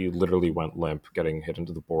 He literally went limp, getting hit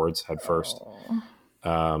into the boards head first.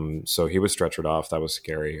 So he was stretchered off. That was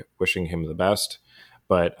scary. Wishing him the best.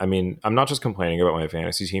 But, I mean, I'm not just complaining about my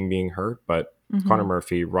fantasy team being hurt, but Connor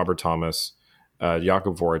Murphy, Robert Thomas,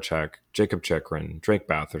 Jakub Voracek, Jacob Chychrun, Drake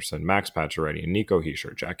Batherson, Max Pacioretty, Nico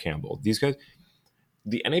Hischier, Jack Campbell. These guys,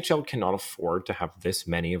 the NHL cannot afford to have this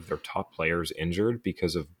many of their top players injured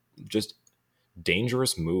because of just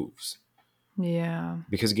dangerous moves. Yeah.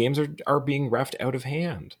 Because games are being reffed out of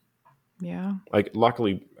hand. Yeah. Like,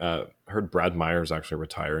 luckily, heard Brad Myers actually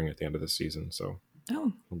retiring at the end of the season, so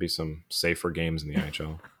there'll be some safer games in the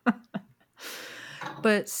NHL.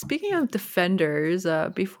 But speaking of defenders,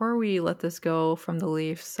 before we let this go from the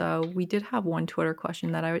Leafs, we did have one Twitter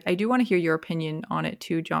question that I do want to hear your opinion on it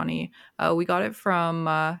too, Johnny. We got it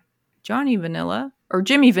from Jimmy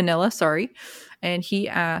Vanilla, sorry. And he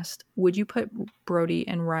asked, would you put Brodie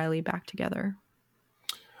and Riley back together?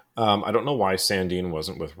 I don't know why Sandin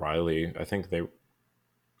wasn't with Riley. I think they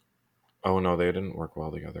didn't work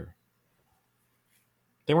well together.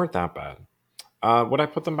 They weren't that bad. Would I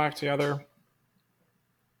put them back together?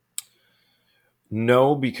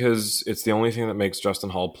 No, because it's the only thing that makes Justin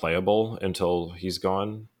Hall playable until he's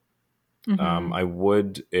gone. I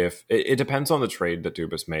would, if it depends on the trade that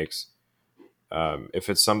Dubas makes. If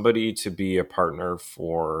it's somebody to be a partner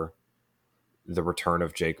for the return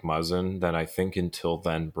of Jake Muzzin, then I think until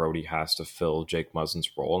then Brodie has to fill Jake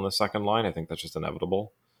Muzzin's role in the second line. I think that's just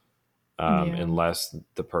inevitable. Unless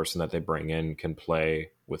the person that they bring in can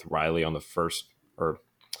play with Riley on the first, or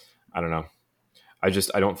I don't know. I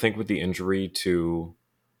don't think with the injury to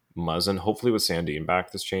Muzzin, hopefully with Sandin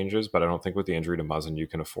back this changes, but I don't think with the injury to Muzzin you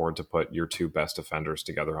can afford to put your 2 best defenders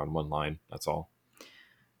together on one line. That's all.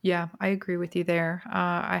 Yeah, I agree with you there.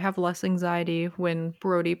 I have less anxiety when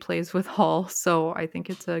Brodie plays with Hall, so I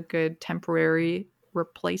think it's a good temporary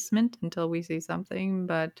replacement until we see something.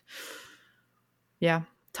 But yeah,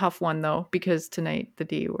 tough one though, because tonight the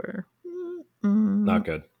D were not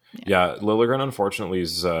good. Yeah, Liljegren unfortunately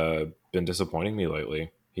has been disappointing me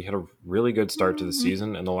lately. He had a really good start to the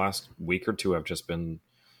season, and the last week or two I've just been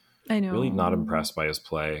really not impressed by his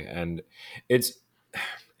play. And it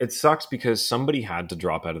sucks because somebody had to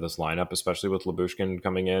drop out of this lineup, especially with Lyubushkin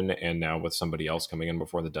coming in, and now with somebody else coming in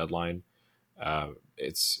before the deadline.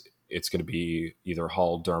 It's going to be either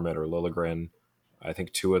Hall, Dermott, or Liljegren. I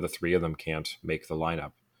think 2 of the 3 of them can't make the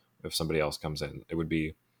lineup if somebody else comes in. It would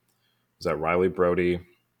be, is that Riley, Brodie,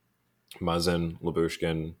 Muzzin,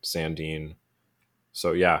 Lyubushkin, Sandin.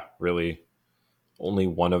 So yeah, really only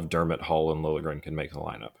one of Dermott, Hall, and Liljegren can make the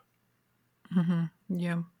lineup.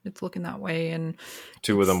 Yeah, it's looking that way. And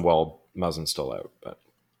 2 of them, well, Muzzin's still out. But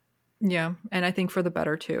yeah, and I think for the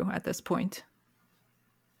better too at this point.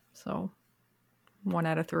 So 1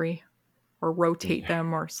 out of 3 or rotate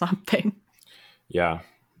them or something. Yeah.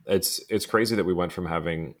 It's crazy that we went from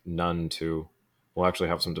having none to we'll actually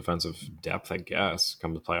have some defensive depth, I guess,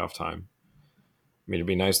 come to playoff time. I mean, it'd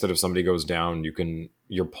be nice that if somebody goes down,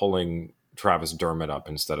 you're pulling Travis Dermott up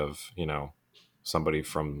instead of, somebody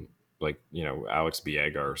from Alex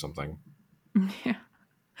Biega or something. Yeah.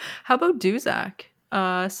 How about Duzak?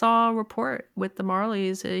 Saw a report with the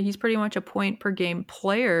Marlies. He's pretty much a point per game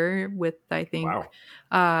player with, I think,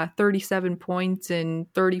 37 points in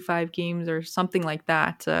 35 games or something like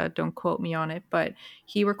that. Don't quote me on it. But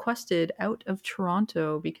he requested out of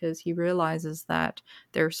Toronto because he realizes that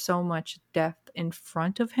there's so much depth in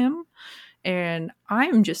front of him. And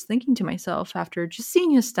I'm just thinking to myself, after just seeing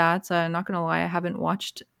his stats, I'm not going to lie, I haven't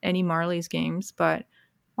watched any Marlies games, but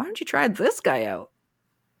why don't you try this guy out?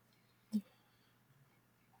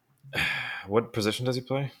 What position does he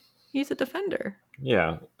play? He's a defender.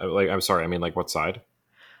 Yeah. I'm sorry. I mean, what side?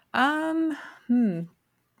 I'd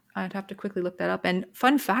have to quickly look that up. And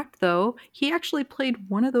fun fact, though, he actually played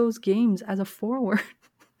one of those games as a forward.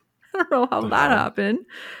 I don't know how that happened,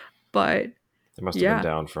 but it must have been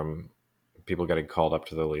down from people getting called up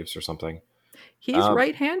to the Leafs or something. He's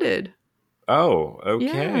right-handed. Oh,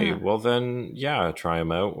 okay. Yeah. Well, then, try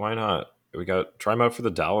him out. Why not? Try him out for the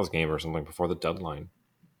Dallas game or something before the deadline.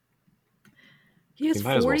 He has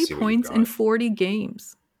 40 points in 40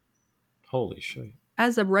 games. Holy shit.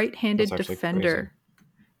 As a right-handed defender.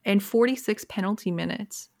 And 46 penalty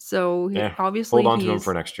minutes. So obviously hold on to him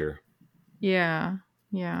for next year. Yeah.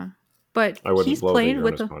 But I wouldn't he's blow played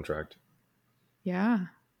with his contract. Yeah.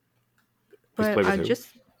 But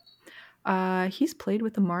he's played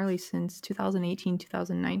with the Marlies since 2018,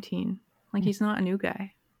 2019. He's not a new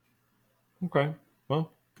guy. Okay.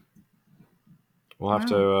 Well, we'll have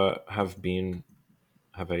to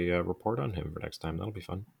have a report on him for next time. That'll be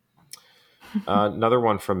fun. Another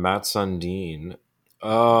one from Matt Sundin.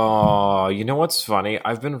 Oh, you know what's funny?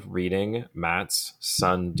 I've been reading Matt's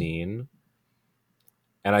Sundin,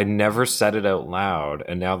 and I never said it out loud.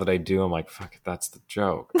 And now that I do, I'm like, fuck, that's the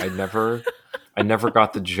joke. I never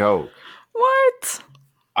got the joke. What?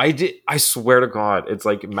 I did. I swear to God, it's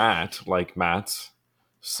like Matt, like Matt's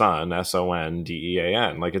son, Sondean.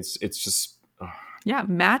 It's just. Yeah,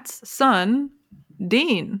 Matt's son,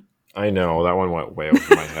 Dean. I know, that one went way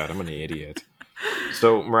over my head. I'm an idiot.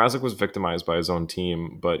 So Mrazek was victimized by his own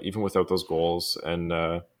team, but even without those goals and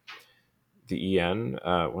the EN,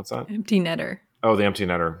 what's that? Empty netter. Oh, the empty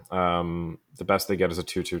netter. The best they get is a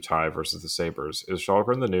 2-2 tie versus the Sabres. Is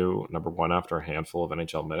Källgren the new number one after a handful of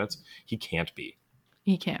NHL minutes? He can't be.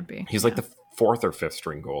 He can't be. He's like the fourth or fifth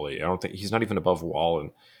string goalie. I don't think he's not even above Wall,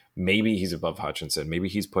 and maybe he's above Hutchinson. Maybe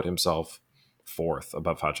he's put himself fourth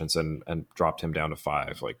above Hutchinson and dropped him down to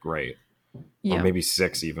 5. Great. Yeah. Or maybe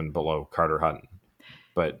 6 even below Carter Hutton.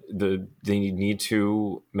 But they need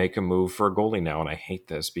to make a move for a goalie now, and I hate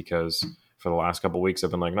this because for the last couple of weeks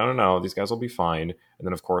I've been like, no, these guys will be fine. And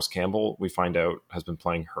then of course Campbell, we find out, has been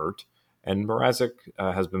playing hurt, and Mrazek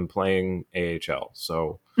has been playing AHL.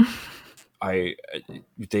 So they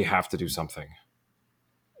have to do something.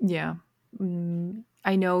 Yeah.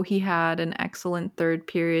 I know he had an excellent third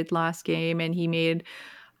period last game, and he made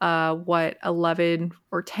 11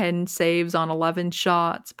 or 10 saves on 11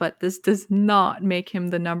 shots, but this does not make him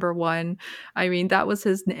the number one. I mean, that was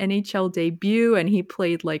his NHL debut, and he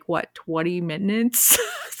played 20 minutes.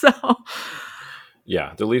 So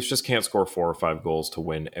yeah, the Leafs just can't score 4 or 5 goals to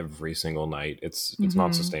win every single night. It's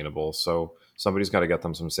not sustainable. So somebody's got to get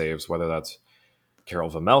them some saves, whether that's Karel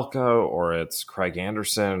Vejmelka or it's Craig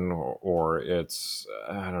Anderson or it's,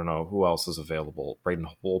 I don't know, who else is available? Braden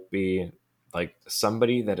Holtby,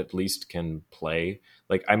 somebody that at least can play.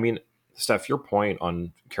 I mean, Steph, your point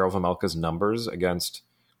on Karel Vejmelka's numbers against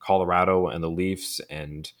Colorado and the Leafs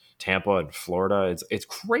and Tampa and Florida, it's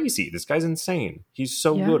crazy. This guy's insane. He's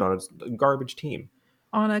so good on a garbage team.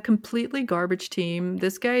 On a completely garbage team,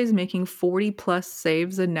 this guy is making 40 plus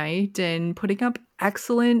saves a night and putting up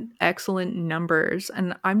excellent numbers.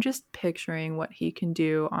 And I'm just picturing what he can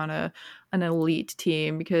do on an elite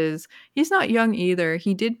team, because he's not young either.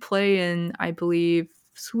 He did play in, I believe,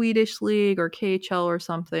 Swedish League or KHL or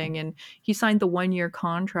something, and he signed the 1-year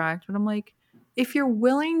contract. But I'm like, if you're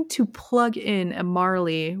willing to plug in a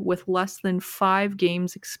Marley with less than 5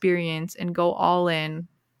 games experience and go all in,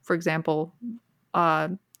 for example,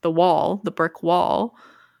 the brick wall,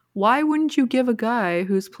 why wouldn't you give a guy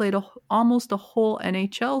who's played almost a whole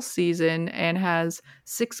NHL season and has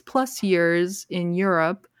 6+ years in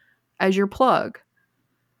Europe as your plug?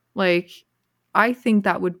 I think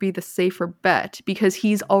that would be the safer bet, because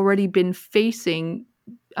he's already been facing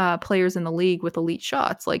players in the league with elite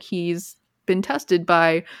shots. He's been tested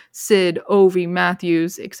by Sid, Ovi,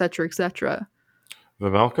 Matthews, etc., etc.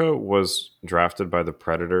 Vejmelka was drafted by the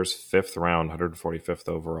Predators 5th round, 145th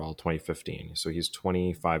overall, 2015. So he's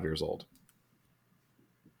 25 years old.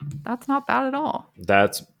 That's not bad at all.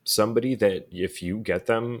 That's somebody that if you get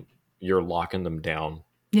them, you're locking them down.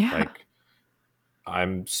 Yeah. Like,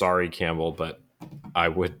 I'm sorry, Campbell, but I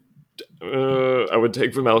would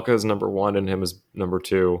take Vejmelka as number 1 and him as number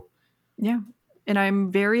 2. Yeah. And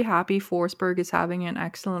I'm very happy Forsberg is having an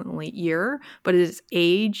excellent year, but his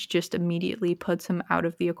age just immediately puts him out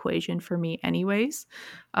of the equation for me anyways.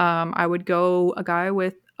 I would go a guy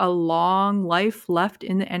with a long life left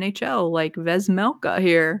in the NHL, like Vejmelka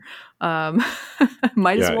here.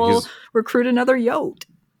 Might as well recruit another Yote.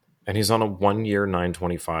 And he's on a 1-year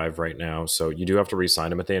 $925 right now, so you do have to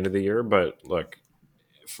re-sign him at the end of the year. But look,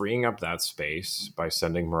 freeing up that space by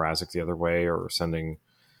sending Mrazek the other way or sending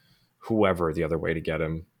whoever the other way to get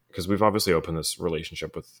him, because we've obviously opened this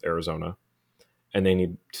relationship with Arizona and they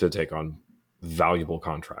need to take on valuable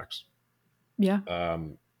contracts. Yeah.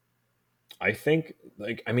 I think,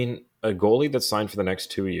 a goalie that's signed for the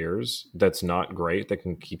next 2 years that's not great, that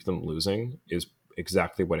can keep them losing, is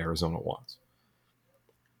exactly what Arizona wants.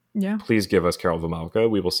 Yeah. Please give us Karel Vejmelka.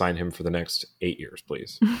 We will sign him for the next 8 years,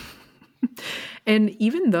 please. And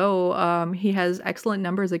even though he has excellent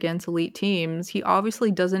numbers against elite teams, he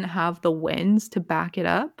obviously doesn't have the wins to back it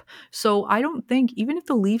up. So I don't think, even if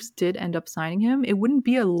the Leafs did end up signing him, it wouldn't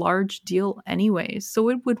be a large deal anyways. So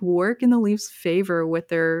it would work in the Leafs' favor with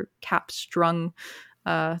their cap-strung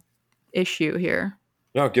issue here.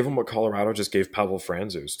 No, give him what Colorado just gave Pavel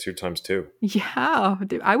Francouz, 2 times 2. Yeah,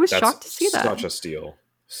 dude, I was shocked to see that. Such a steal.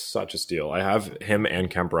 Such a steal. I have him and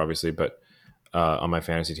Kemper, obviously, but on my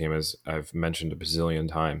fantasy team, as I've mentioned a bazillion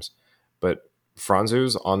times. But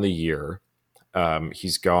Francouz on the year,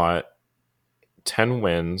 he's got 10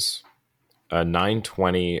 wins, a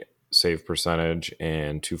 920 save percentage,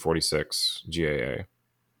 and 246 GAA.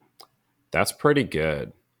 That's pretty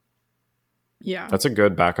good. Yeah. That's a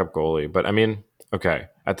good backup goalie. But, okay.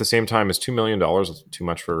 At the same time, is $2 million too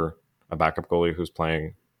much for a backup goalie who's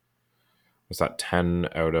playing, what's that, 10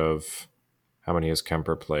 out of, how many has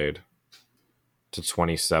Kemper played? To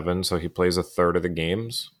 27, so he plays a third of the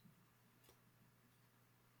games.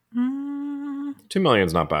 2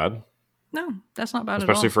 million's not bad. No, that's not bad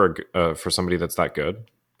especially at all. for somebody that's that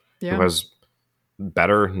good, yeah. who has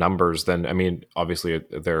better numbers than. Obviously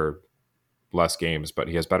they're less games, but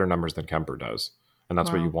he has better numbers than Kemper does, and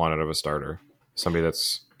that's what you want out of a starter. Somebody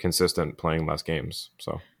that's consistent, playing less games.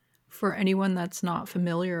 So, for anyone that's not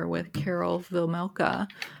familiar with Karel Vejmelka,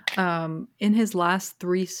 in his last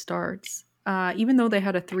 3 starts. Even though they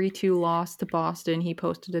had a 3-2 loss to Boston, he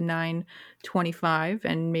posted a 925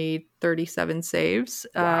 and made 37 saves.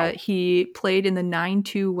 Wow. He played in the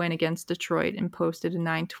 9-2 win against Detroit and posted a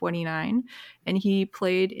 929. And he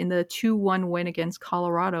played in the 2-1 win against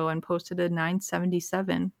Colorado and posted a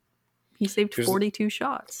 977. He saved 42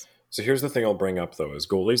 shots. So here's the thing I'll bring up, though, is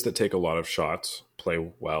goalies that take a lot of shots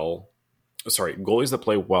play well. Sorry, goalies that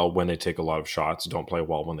play well when they take a lot of shots don't play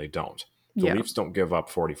well when they don't. The Leafs don't give up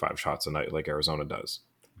 45 shots a night like Arizona does.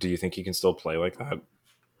 Do you think he can still play like that?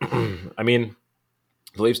 The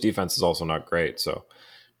Leafs defense is also not great, so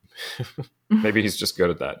maybe he's just good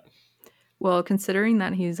at that. Well, considering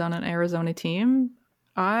that he's on an Arizona team,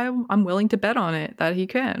 I'm willing to bet on it that he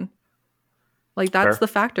can. Like, that's the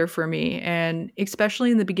factor for me, and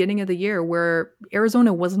especially in the beginning of the year where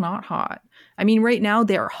Arizona was not hot. Right now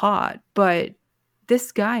they're hot, but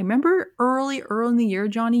this guy, remember early in the year,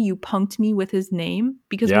 Johnny, you punked me with his name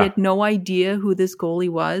because we had no idea who this goalie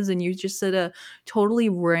was, and you just said a totally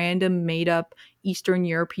random made up Eastern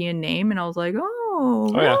European name, and I was like, oh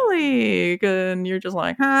really? Yeah. And you're just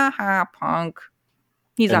like, ha, punk.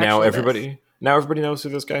 He's and actually now everybody knows who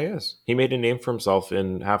this guy is. He made a name for himself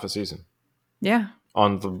in half a season. Yeah.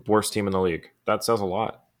 On the worst team in the league. That says a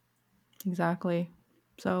lot. Exactly.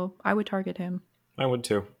 So I would target him. I would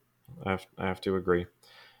too. I have to agree.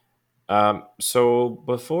 So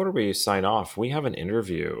before we sign off, we have an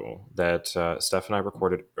interview that Steph and I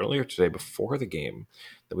recorded earlier today before the game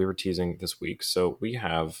that we were teasing this week. So we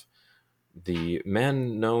have the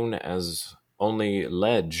man known as only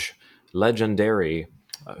Legendary,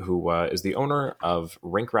 who is the owner of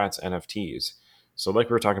Rink Rats NFTs. So like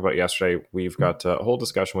we were talking about yesterday, we've got a whole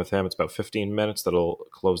discussion with him. It's about 15 minutes that'll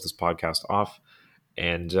close this podcast off.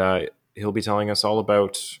 And he'll be telling us all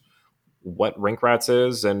about what Rink Rats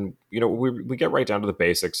is, and we get right down to the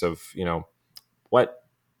basics of what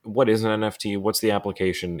is an NFT, what's the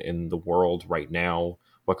application in the world right now,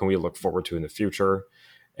 what can we look forward to in the future,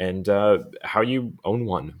 and how you own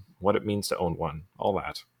one, what it means to own one, all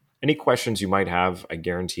that. any questions you might have, I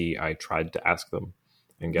guarantee I tried to ask them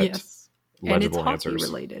and get Yes. And it's legible hockey answers.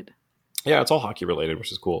 related. Yeah, it's all hockey related,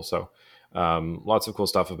 which is cool. So lots of cool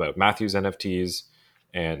stuff about Matthews NFTs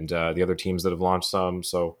and the other teams that have launched some.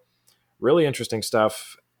 So really interesting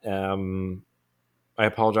stuff. I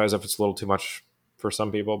apologize if it's a little too much for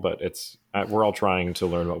some people, but we're all trying to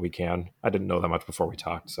learn what we can. I didn't know that much before we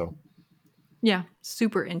talked, so. Yeah,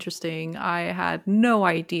 super interesting. I had no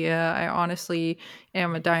idea. I honestly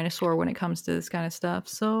am a dinosaur when it comes to this kind of stuff.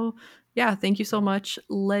 So, yeah, thank you so much,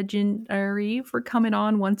 Legendary, for coming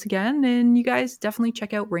on once again. And you guys definitely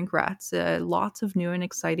check out Rink Rats. Lots of new and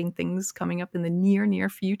exciting things coming up in the near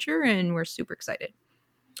future, and we're super excited.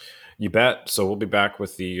 You bet. So we'll be back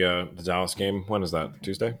with the Dallas game. When is that?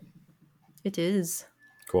 Tuesday? It is.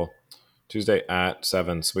 Cool. Tuesday at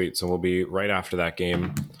 7. Sweet. So we'll be right after that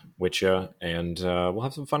game with you, and we'll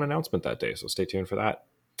have some fun announcement that day. So stay tuned for that.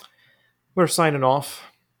 We're signing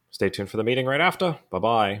off. Stay tuned for the meeting right after.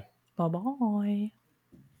 Bye-bye. Bye-bye.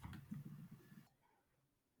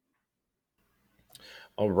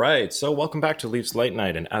 All right. So welcome back to Leafs Late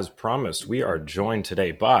Night. And as promised, we are joined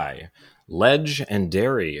today by Ledge and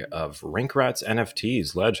Derry of Rink Rats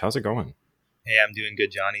NFTs. Ledge, how's it going? Hey, I'm doing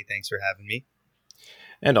good, Johnny. Thanks for having me.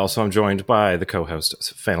 And also I'm joined by the co-host,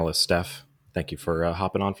 Fanalist Steph. Thank you for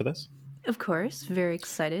hopping on for this. Of course. Very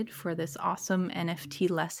excited for this awesome NFT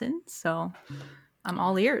lesson. So I'm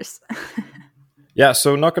all ears. Yeah,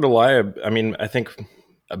 so not going to lie. I mean, I think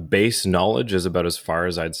a base knowledge is about as far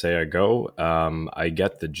as I'd say I go. I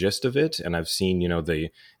get the gist of it, and I've seen,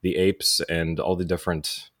 the apes and all the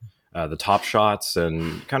different the top shots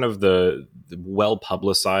and kind of the well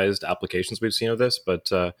publicized applications we've seen of this.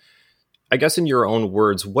 But I guess in your own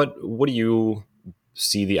words, what do you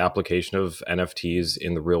see the application of NFTs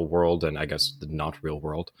in the real world, and I guess the not real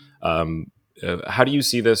world? How do you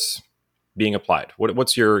see this being applied?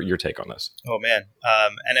 What's your take on this? Oh man,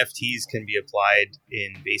 NFTs can be applied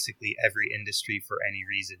in basically every industry for any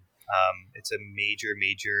reason. It's a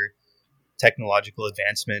major technological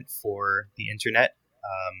advancement for the internet.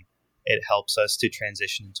 It helps us to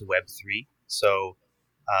transition into Web3. So,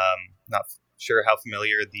 not sure how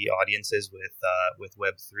familiar the audience is with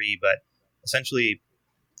Web3, but essentially,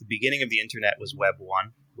 the beginning of the internet was Web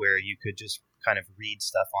 1, where you could just kind of read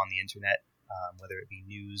stuff on the internet, whether it be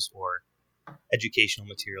news or educational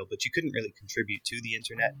material, but you couldn't really contribute to the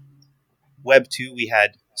internet. Web 2, we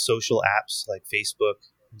had social apps like Facebook,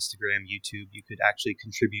 Instagram, YouTube. You could actually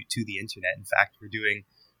contribute to the internet. In fact, we're doing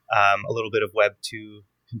a little bit of Web 2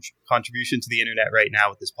 contribution to the internet right now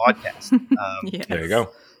with this podcast. Yes. There you go.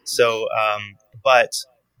 So, but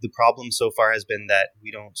the problem so far has been that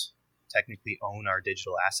we don't technically own our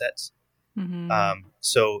digital assets. Mm-hmm.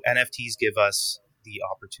 So NFTs give us the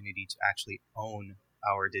opportunity to actually own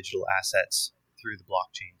our digital assets through the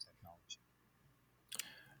blockchain technology.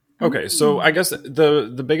 Okay, so I guess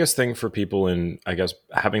the biggest thing for people in, I guess,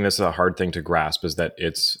 having this a hard thing to grasp is that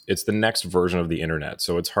it's the next version of the internet.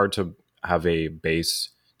 So it's hard to have a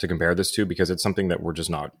base to compare this to because it's something that we're just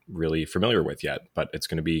not really familiar with yet, but it's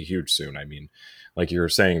going to be huge soon. I mean, like you were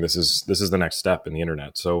saying, this is the next step in the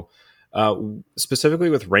internet. So specifically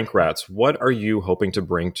with Rink Rats, what are you hoping to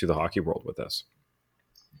bring to the hockey world with this?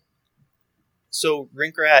 So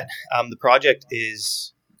Rink Rat, the project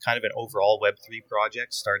is kind of an overall Web3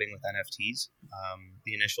 project starting with NFTs.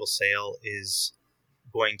 The initial sale is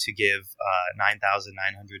going to give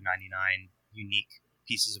 9,999 unique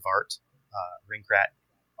pieces of art, Rink Rat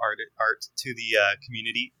art to the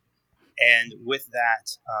community. And with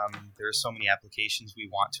that, there are so many applications we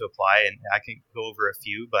want to apply, and I can go over a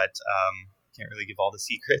few, but can't really give all the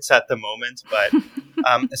secrets at the moment. But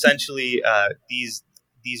essentially, these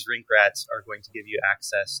Rink Rats are going to give you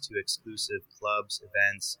access to exclusive clubs,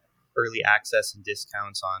 events, early access and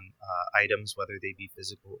discounts on items, whether they be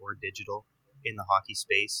physical or digital, in the hockey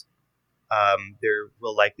space. There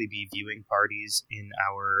will likely be viewing parties in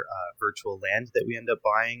our virtual land that we end up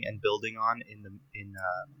buying and building on in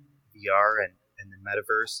VR and the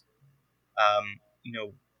metaverse.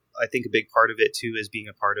 I think a big part of it too is being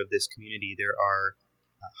a part of this community. There are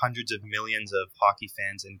hundreds of millions of hockey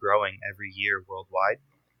fans and growing every year worldwide,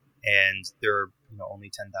 and there are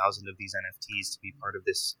only 10,000 of these NFTs to be part of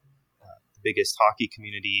this the biggest hockey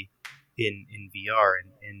community in VR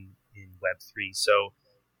and in Web3. So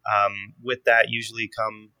with that usually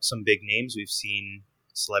come some big names. We've seen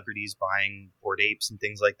celebrities buying Bored Apes and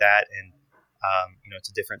things like that, and it's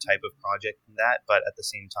a different type of project than that, but at the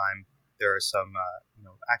same time there are some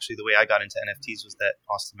actually the way I got into NFTs was that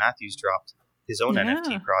Austin Matthews dropped his own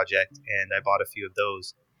NFT project, and I bought a few of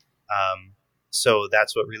those. So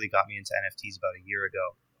that's what really got me into NFTs about a year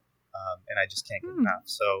ago. and I just can't get enough.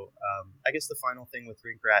 So I guess the final thing with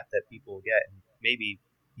Rinkrat that people get, and maybe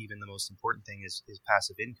even the most important thing, is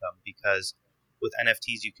passive income, because with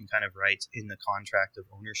NFTs you can kind of write in the contract of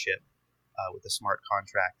ownership with a smart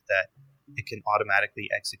contract that it can automatically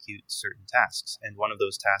execute certain tasks. And one of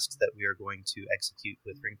those tasks that we are going to execute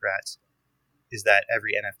with Rinkrat is that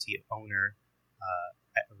every NFT owner,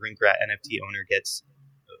 Rinkrat NFT owner, gets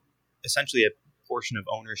essentially a portion of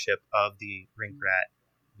ownership of the Rinkrat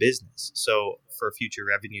business. So for future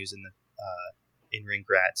revenues in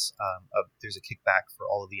Rinkrats, there's a kickback for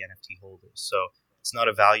all of the NFT holders. So it's not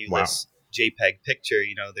a valueless JPEG picture.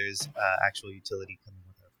 There's actual utility coming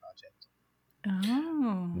with our project.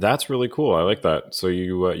 Oh, That's really cool. I like that. So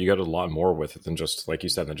you got a lot more with it than just, like you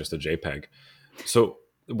said, than just a JPEG. So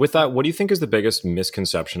with that, what do you think is the biggest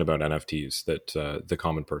misconception about NFTs that the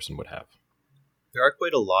common person would have? There are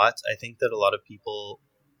quite a lot. I think that a lot of people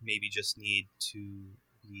maybe just need to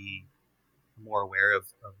be more aware of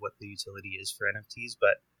what the utility is for NFTs.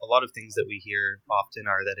 But a lot of things that we hear often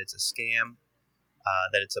are that it's a scam,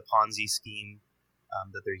 that it's a Ponzi scheme,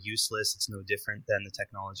 that they're useless. It's no different than the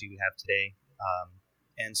technology we have today.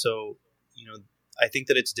 And so, I think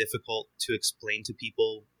that it's difficult to explain to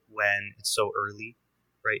people when it's so early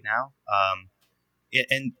right now.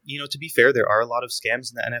 And to be fair, there are a lot of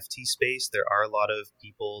scams in the NFT space. There are a lot of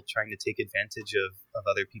people trying to take advantage of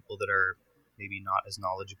other people that are maybe not as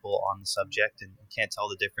knowledgeable on the subject and can't tell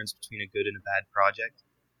the difference between a good and a bad project.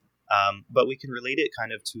 But we can relate it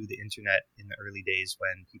kind of to the internet in the early days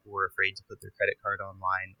when people were afraid to put their credit card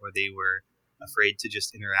online, or they were afraid to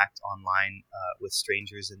just interact online with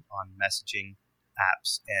strangers on messaging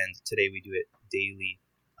apps. And today we do it daily,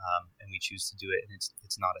 and we choose to do it, and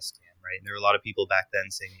it's not a scam, right? And there were a lot of people back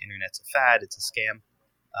then saying the internet's a fad, it's a scam.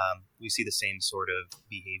 We see the same sort of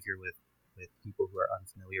behavior with people who are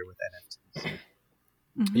unfamiliar with NFTs.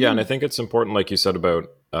 Mm-hmm. Yeah, and I think it's important, like you said about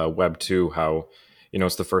Web 2, how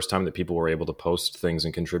it's the first time that people were able to post things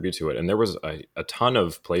and contribute to it. And there was a ton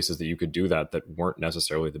of places that you could do that weren't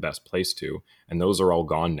necessarily the best place to. And those are all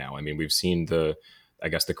gone now. I mean, we've seen the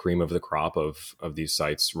cream of the crop of these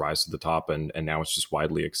sites rise to the top, and now it's just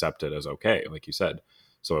widely accepted as okay, like you said.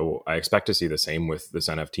 So I expect to see the same with this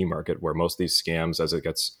NFT market, where most of these scams, as it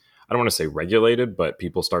gets, I don't want to say regulated, but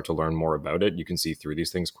people start to learn more about it, you can see through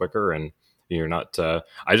these things quicker. And you're not,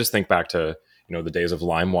 I just think back to, the days of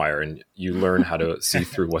LimeWire, and you learn how to see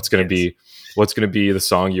through what's going to be the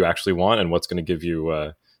song you actually want and what's going to give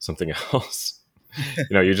you something else.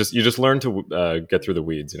 You just learn to get through the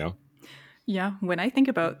weeds, Yeah, when I think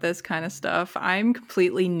about this kind of stuff, I'm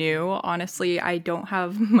completely new. Honestly, I don't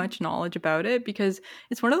have much knowledge about it because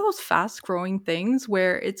it's one of those fast growing things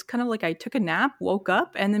where it's kind of like I took a nap, woke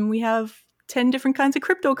up, and then we have 10 different kinds of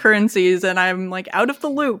cryptocurrencies and I'm like out of the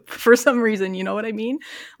loop for some reason. You know what I mean?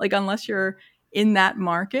 Like, unless you're in that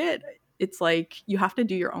market, it's like you have to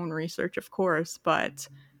do your own research, of course, but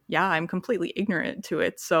yeah, I'm completely ignorant to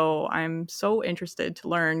it. So I'm so interested to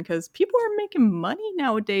learn because people are making money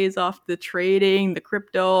nowadays off the trading, the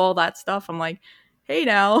crypto, all that stuff. I'm like, hey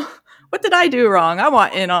now, what did I do wrong? I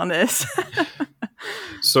want in on this.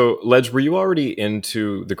 So, Ledge, were you already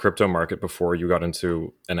into the crypto market before you got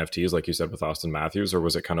into NFTs, like you said with Austin Matthews, or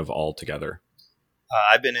was it kind of all together?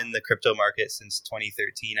 I've been in the crypto market since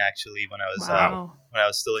 2013, actually, when I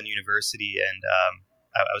was still in university, and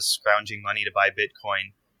I was scrounging money to buy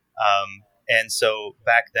Bitcoin. And so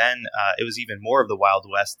back then, it was even more of the Wild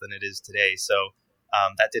West than it is today. So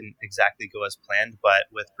that didn't exactly go as planned, but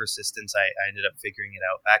with persistence, I ended up figuring it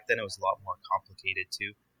out. Back then, it was a lot more complicated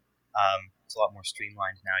too. It's a lot more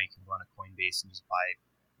streamlined now. You can run a Coinbase and just buy,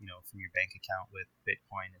 from your bank account with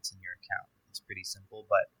Bitcoin. It's in your account. It's pretty simple,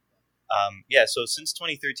 but so since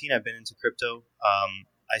 2013, I've been into crypto.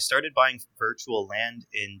 I started buying virtual land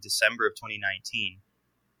in December of 2019,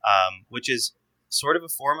 which is sort of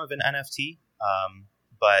a form of an NFT,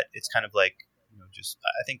 but it's kind of like,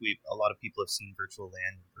 I think a lot of people have seen virtual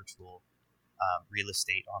land and virtual real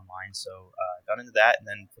estate online. So I got into that, and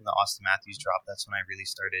then from the Austin Matthews drop, that's when I really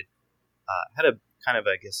started, had a kind of,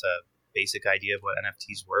 I guess, a basic idea of what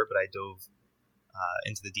NFTs were, but I dove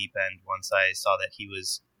into the deep end once I saw that he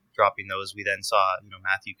was dropping those. We then saw,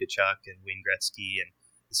 Matthew Tkachuk and Wayne Gretzky and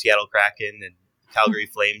the Seattle Kraken and Calgary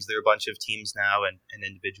Flames. There are a bunch of teams now and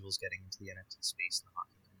individuals getting into the NFT space in the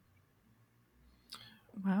hockey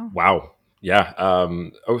community. Wow. Yeah.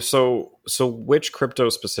 So which crypto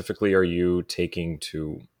specifically are you taking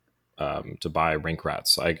to buy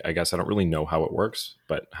Rinkrats? I guess I don't really know how it works,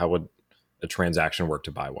 but how would a transaction work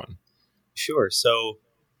to buy one? Sure. So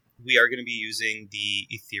we are going to be using the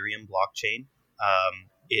Ethereum blockchain.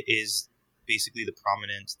 It is basically the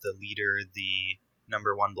leader, the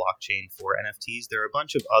number one blockchain for NFTs. There are a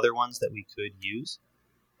bunch of other ones that we could use,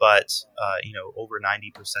 but over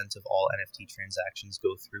 90% of all NFT transactions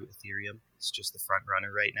go through Ethereum. It's just the front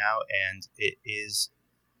runner right now, and it is,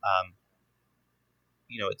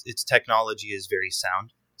 its technology is very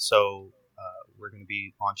sound. So we're going to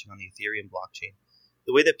be launching on the Ethereum blockchain.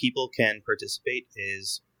 The way that people can participate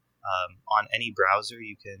is on any browser,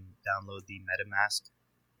 you can download the MetaMask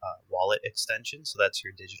wallet extension. So that's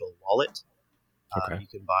your digital wallet. Okay. You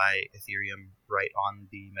can buy Ethereum right on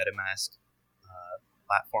the MetaMask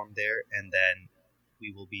platform there, and then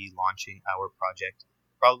we will be launching our project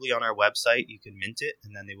probably on our website. You can mint it,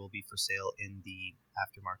 and then they will be for sale in the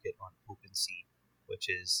aftermarket on OpenSea, which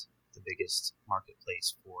is the biggest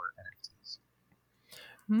marketplace for NFTs.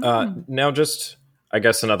 Now, just, I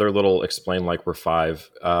guess, another little explain like we're five.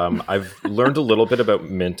 I've learned a little bit about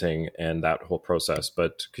minting and that whole process,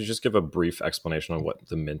 but could you just give a brief explanation on what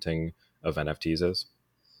the minting of NFTs is?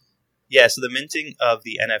 Yeah, so the minting of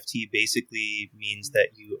the NFT basically means that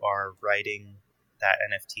you are writing that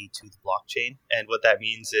NFT to the blockchain. And what that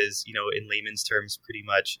means is, in layman's terms, pretty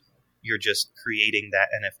much you're just creating that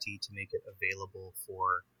NFT to make it available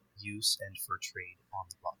for use and for trade on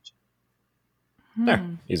the blockchain.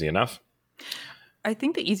 There, easy enough. I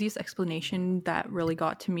think the easiest explanation that really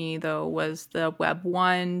got to me, though, was the Web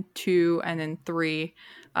 1, 2, and then 3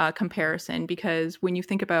 comparison. Because when you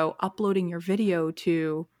think about uploading your video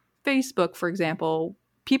to Facebook, for example,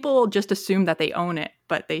 people just assume that they own it,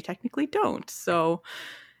 but they technically don't. So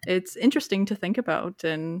it's interesting to think about.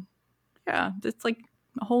 And yeah, it's like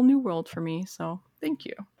a whole new world for me. So thank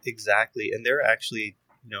you. Exactly. And there are actually,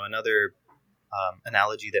 another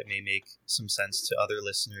analogy that may make some sense to other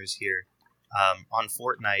listeners here. On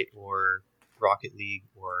Fortnite or Rocket League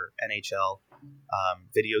or NHL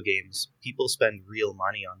video games, people spend real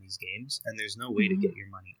money on these games, and there's no way to get your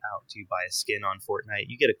money out. You buy a skin on Fortnite,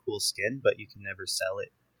 you get a cool skin, but you can never sell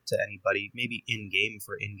it to anybody, maybe in-game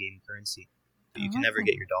for in-game currency, but you can never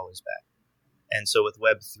get your dollars back. And so with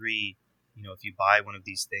Web3, if you buy one of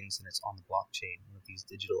these things and it's on the blockchain, one of these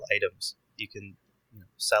digital items, you can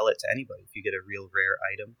sell it to anybody. If you get a real rare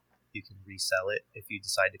item, you can resell it. If you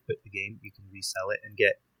decide to quit the game, you can resell it and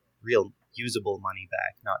get real usable money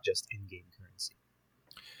back, not just in-game currency.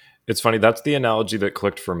 It's funny. That's the analogy that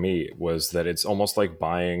clicked for me, was that it's almost like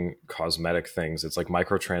buying cosmetic things. It's like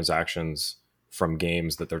microtransactions from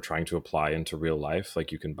games that they're trying to apply into real life.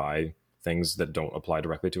 Like you can buy things that don't apply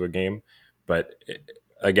directly to a game. But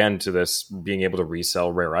again, to this being able to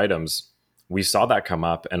resell rare items, we saw that come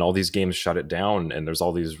up and all these games shut it down, and there's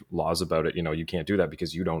all these laws about it. You can't do that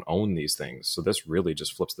because you don't own these things. So this really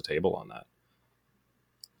just flips the table on that.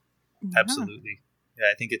 Absolutely. Yeah,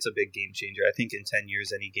 I think it's a big game changer. I think in 10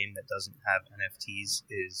 years, any game that doesn't have NFTs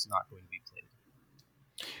is not going to be played.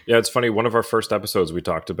 Yeah, it's funny. One of our first episodes, we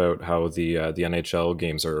talked about how the NHL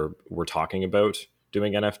games were talking about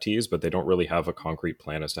doing NFTs, but they don't really have a concrete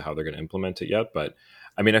plan as to how they're going to implement it yet. But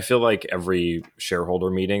I mean, I feel like every shareholder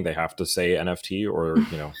meeting, they have to say NFT or,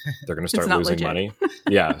 they're going to start losing legit. money.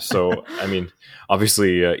 Yeah. So, I mean,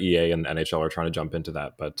 obviously EA and NHL are trying to jump into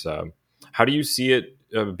that. But how do you see it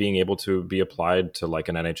being able to be applied to like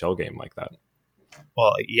an NHL game like that?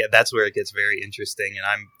 Well, yeah, that's where it gets very interesting. And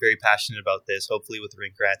I'm very passionate about this. Hopefully with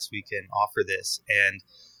Rink Rats, we can offer this. And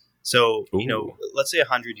so, let's say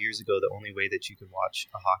 100 years ago, the only way that you could watch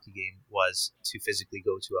a hockey game was to physically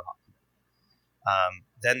go to a hockey game.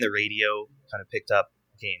 Then the radio kind of picked up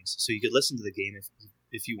games. So you could listen to the game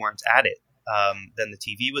if you weren't at it. Then the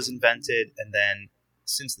TV was invented. And then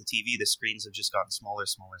since the TV, the screens have just gotten smaller,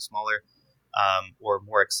 or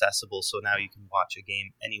more accessible. So now you can watch a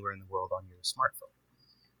game anywhere in the world on your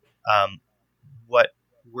smartphone. What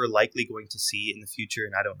we're likely going to see in the future,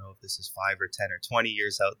 and I don't know if this is 5 or 10 or 20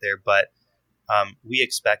 years out there, but we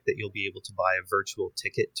expect that you'll be able to buy a virtual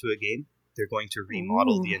ticket to a game. They're going to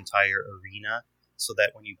remodel the entire arena so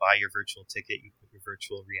that when you buy your virtual ticket, you put your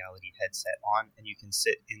virtual reality headset on and you can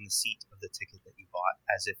sit in the seat of the ticket that you bought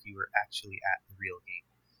as if you were actually at the real game.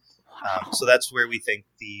 Wow. So that's where we think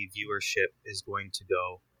the viewership is going to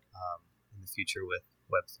go in the future with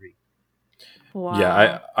Web3. Wow.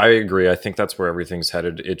 Yeah, I agree. I think that's where everything's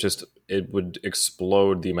headed. It would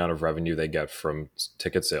explode the amount of revenue they get from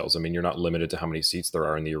ticket sales. I mean, you're not limited to how many seats there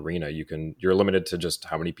are in the arena. You're limited to just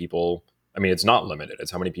how many people. I mean, it's not limited. It's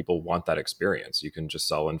how many people want that experience. You can just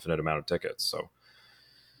sell infinite amount of tickets. So,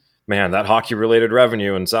 man, that hockey related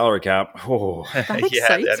revenue and salary cap. Oh, That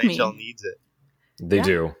yeah, the excites me. NHL needs it. They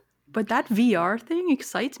do. But that VR thing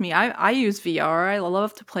excites me. I use VR. I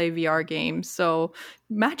love to play VR games. So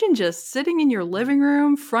imagine just sitting in your living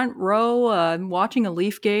room, front row, watching a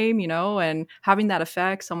Leaf game, and having that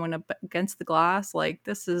affect someone against the glass. Like,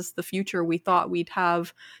 this is the future we thought we'd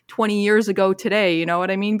have 20 years ago today. You know what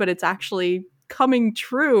I mean? But it's actually coming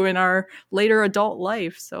true in our later adult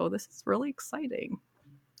life. So this is really exciting.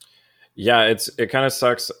 Yeah, it kind of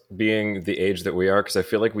sucks being the age that we are, because I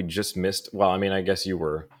feel like we just missed. Well, I mean, I guess you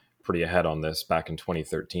were pretty ahead on this back in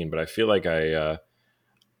 2013, but I feel like I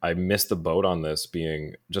missed the boat on this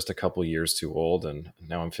being just a couple years too old, and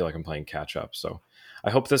now I feel like I'm playing catch up. So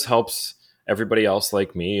I hope this helps everybody else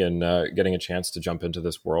like me in getting a chance to jump into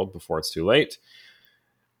this world before it's too late.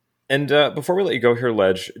 And before we let you go here,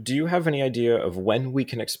 Ledge, do you have any idea of when we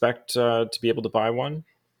can expect to be able to buy one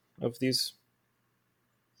of these?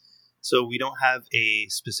 So we don't have a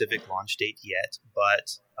specific launch date yet,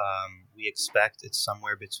 but we expect it's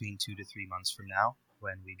somewhere between 2 to 3 months from now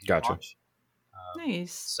when we do launch.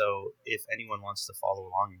 Nice. So if anyone wants to follow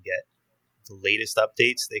along and get the latest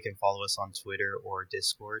updates, they can follow us on Twitter or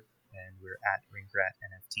Discord, and we're at Rinkrat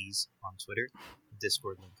NFTs on Twitter. The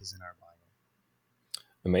Discord link is in our bio.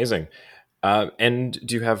 Amazing. And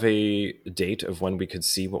do you have a date of when we could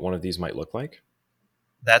see what one of these might look like?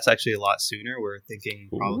 That's actually a lot sooner. We're thinking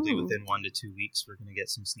probably within 1 to 2 weeks, we're going to get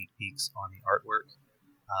some sneak peeks on the artwork,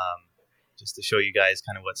 just to show you guys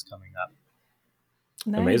kind of what's coming up.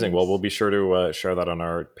 Nice. Amazing. Well, we'll be sure to share that on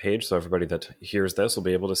our page, so everybody that hears this will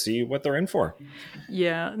be able to see what they're in for.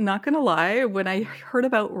 Yeah, not gonna lie, when I heard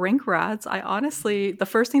about Rinkrats, I honestly, the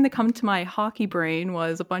first thing that came to my hockey brain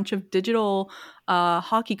was a bunch of digital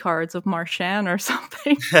hockey cards of Marchand or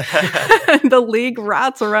something. And the league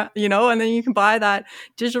rats around, and then you can buy that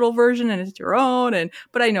digital version and it's your own.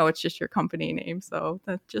 But I know it's just your company name, so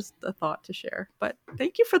that's just a thought to share. But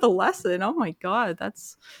thank you for the lesson. Oh my God,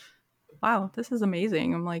 wow, this is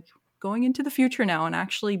amazing. I'm like going into the future now and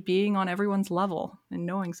actually being on everyone's level and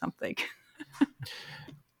knowing something.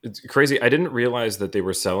 It's crazy. I didn't realize that they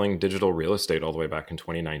were selling digital real estate all the way back in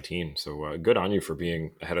 2019. So good on you for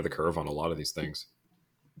being ahead of the curve on a lot of these things.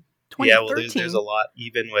 Yeah, well, there's a lot.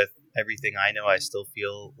 Even with everything I know, I still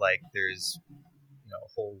feel like there's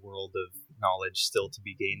a whole world of knowledge still to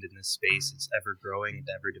be gained in this space. It's ever growing and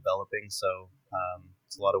ever developing. So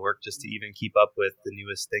it's a lot of work just to even keep up with the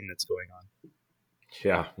newest thing that's going on.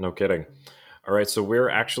 Yeah, no kidding. All right, so we're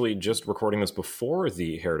actually just recording this before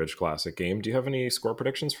the Heritage Classic game. Do you have any score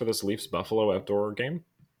predictions for this Leafs-Buffalo outdoor game?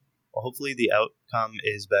 Well, hopefully the outcome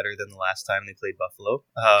is better than the last time they played Buffalo.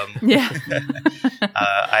 Yeah.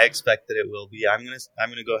 I expect that it will be. I'm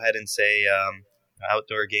gonna go ahead and say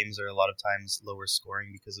outdoor games are a lot of times lower scoring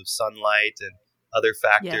because of sunlight and other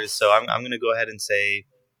factors. Yes. So I'm going to go ahead and say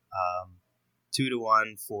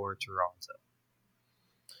 2-1 for Toronto.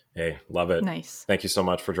 Hey, love it. Nice. Thank you so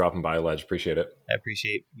much for dropping by, Ledge. Appreciate it. I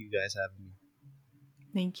appreciate you guys having me.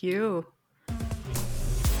 Thank you.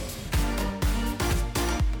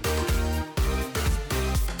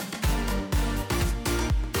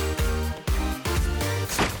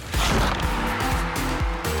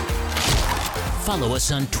 Follow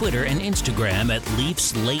us on Twitter and Instagram at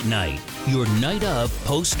Leafs Late Night, your night of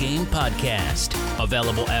post-game podcast.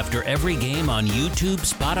 Available after every game on YouTube,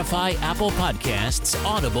 Spotify, Apple Podcasts,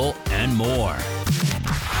 Audible, and more.